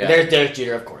happen. Yeah. There's Derek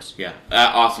Jeter, of course. Yeah,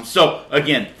 awesome. So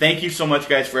again, thank you so much,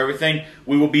 guys, for everything.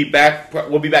 We will be back.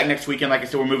 We'll be back next weekend. Like I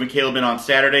said, we're moving Caleb in on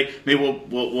Saturday. Maybe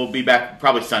we'll be back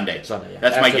probably Sunday. Sunday, yeah.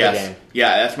 That's After my guess. game.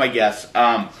 Yeah, that's my guess.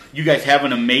 You guys have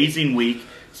an amazing week.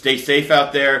 Stay safe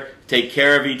out there. Take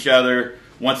care of each other.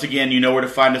 Once again, you know where to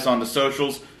find us on the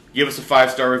socials. Give us a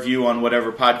 5-star review on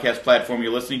whatever podcast platform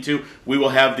you're listening to. We will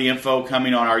have the info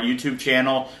coming on our YouTube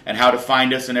channel and how to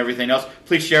find us and everything else.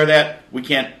 Please share that. We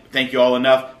can't thank you all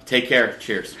enough. Take care.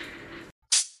 Cheers.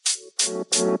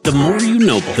 The more you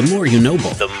know, the more you know.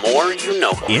 The more you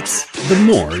know. It's The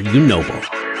More You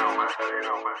Know.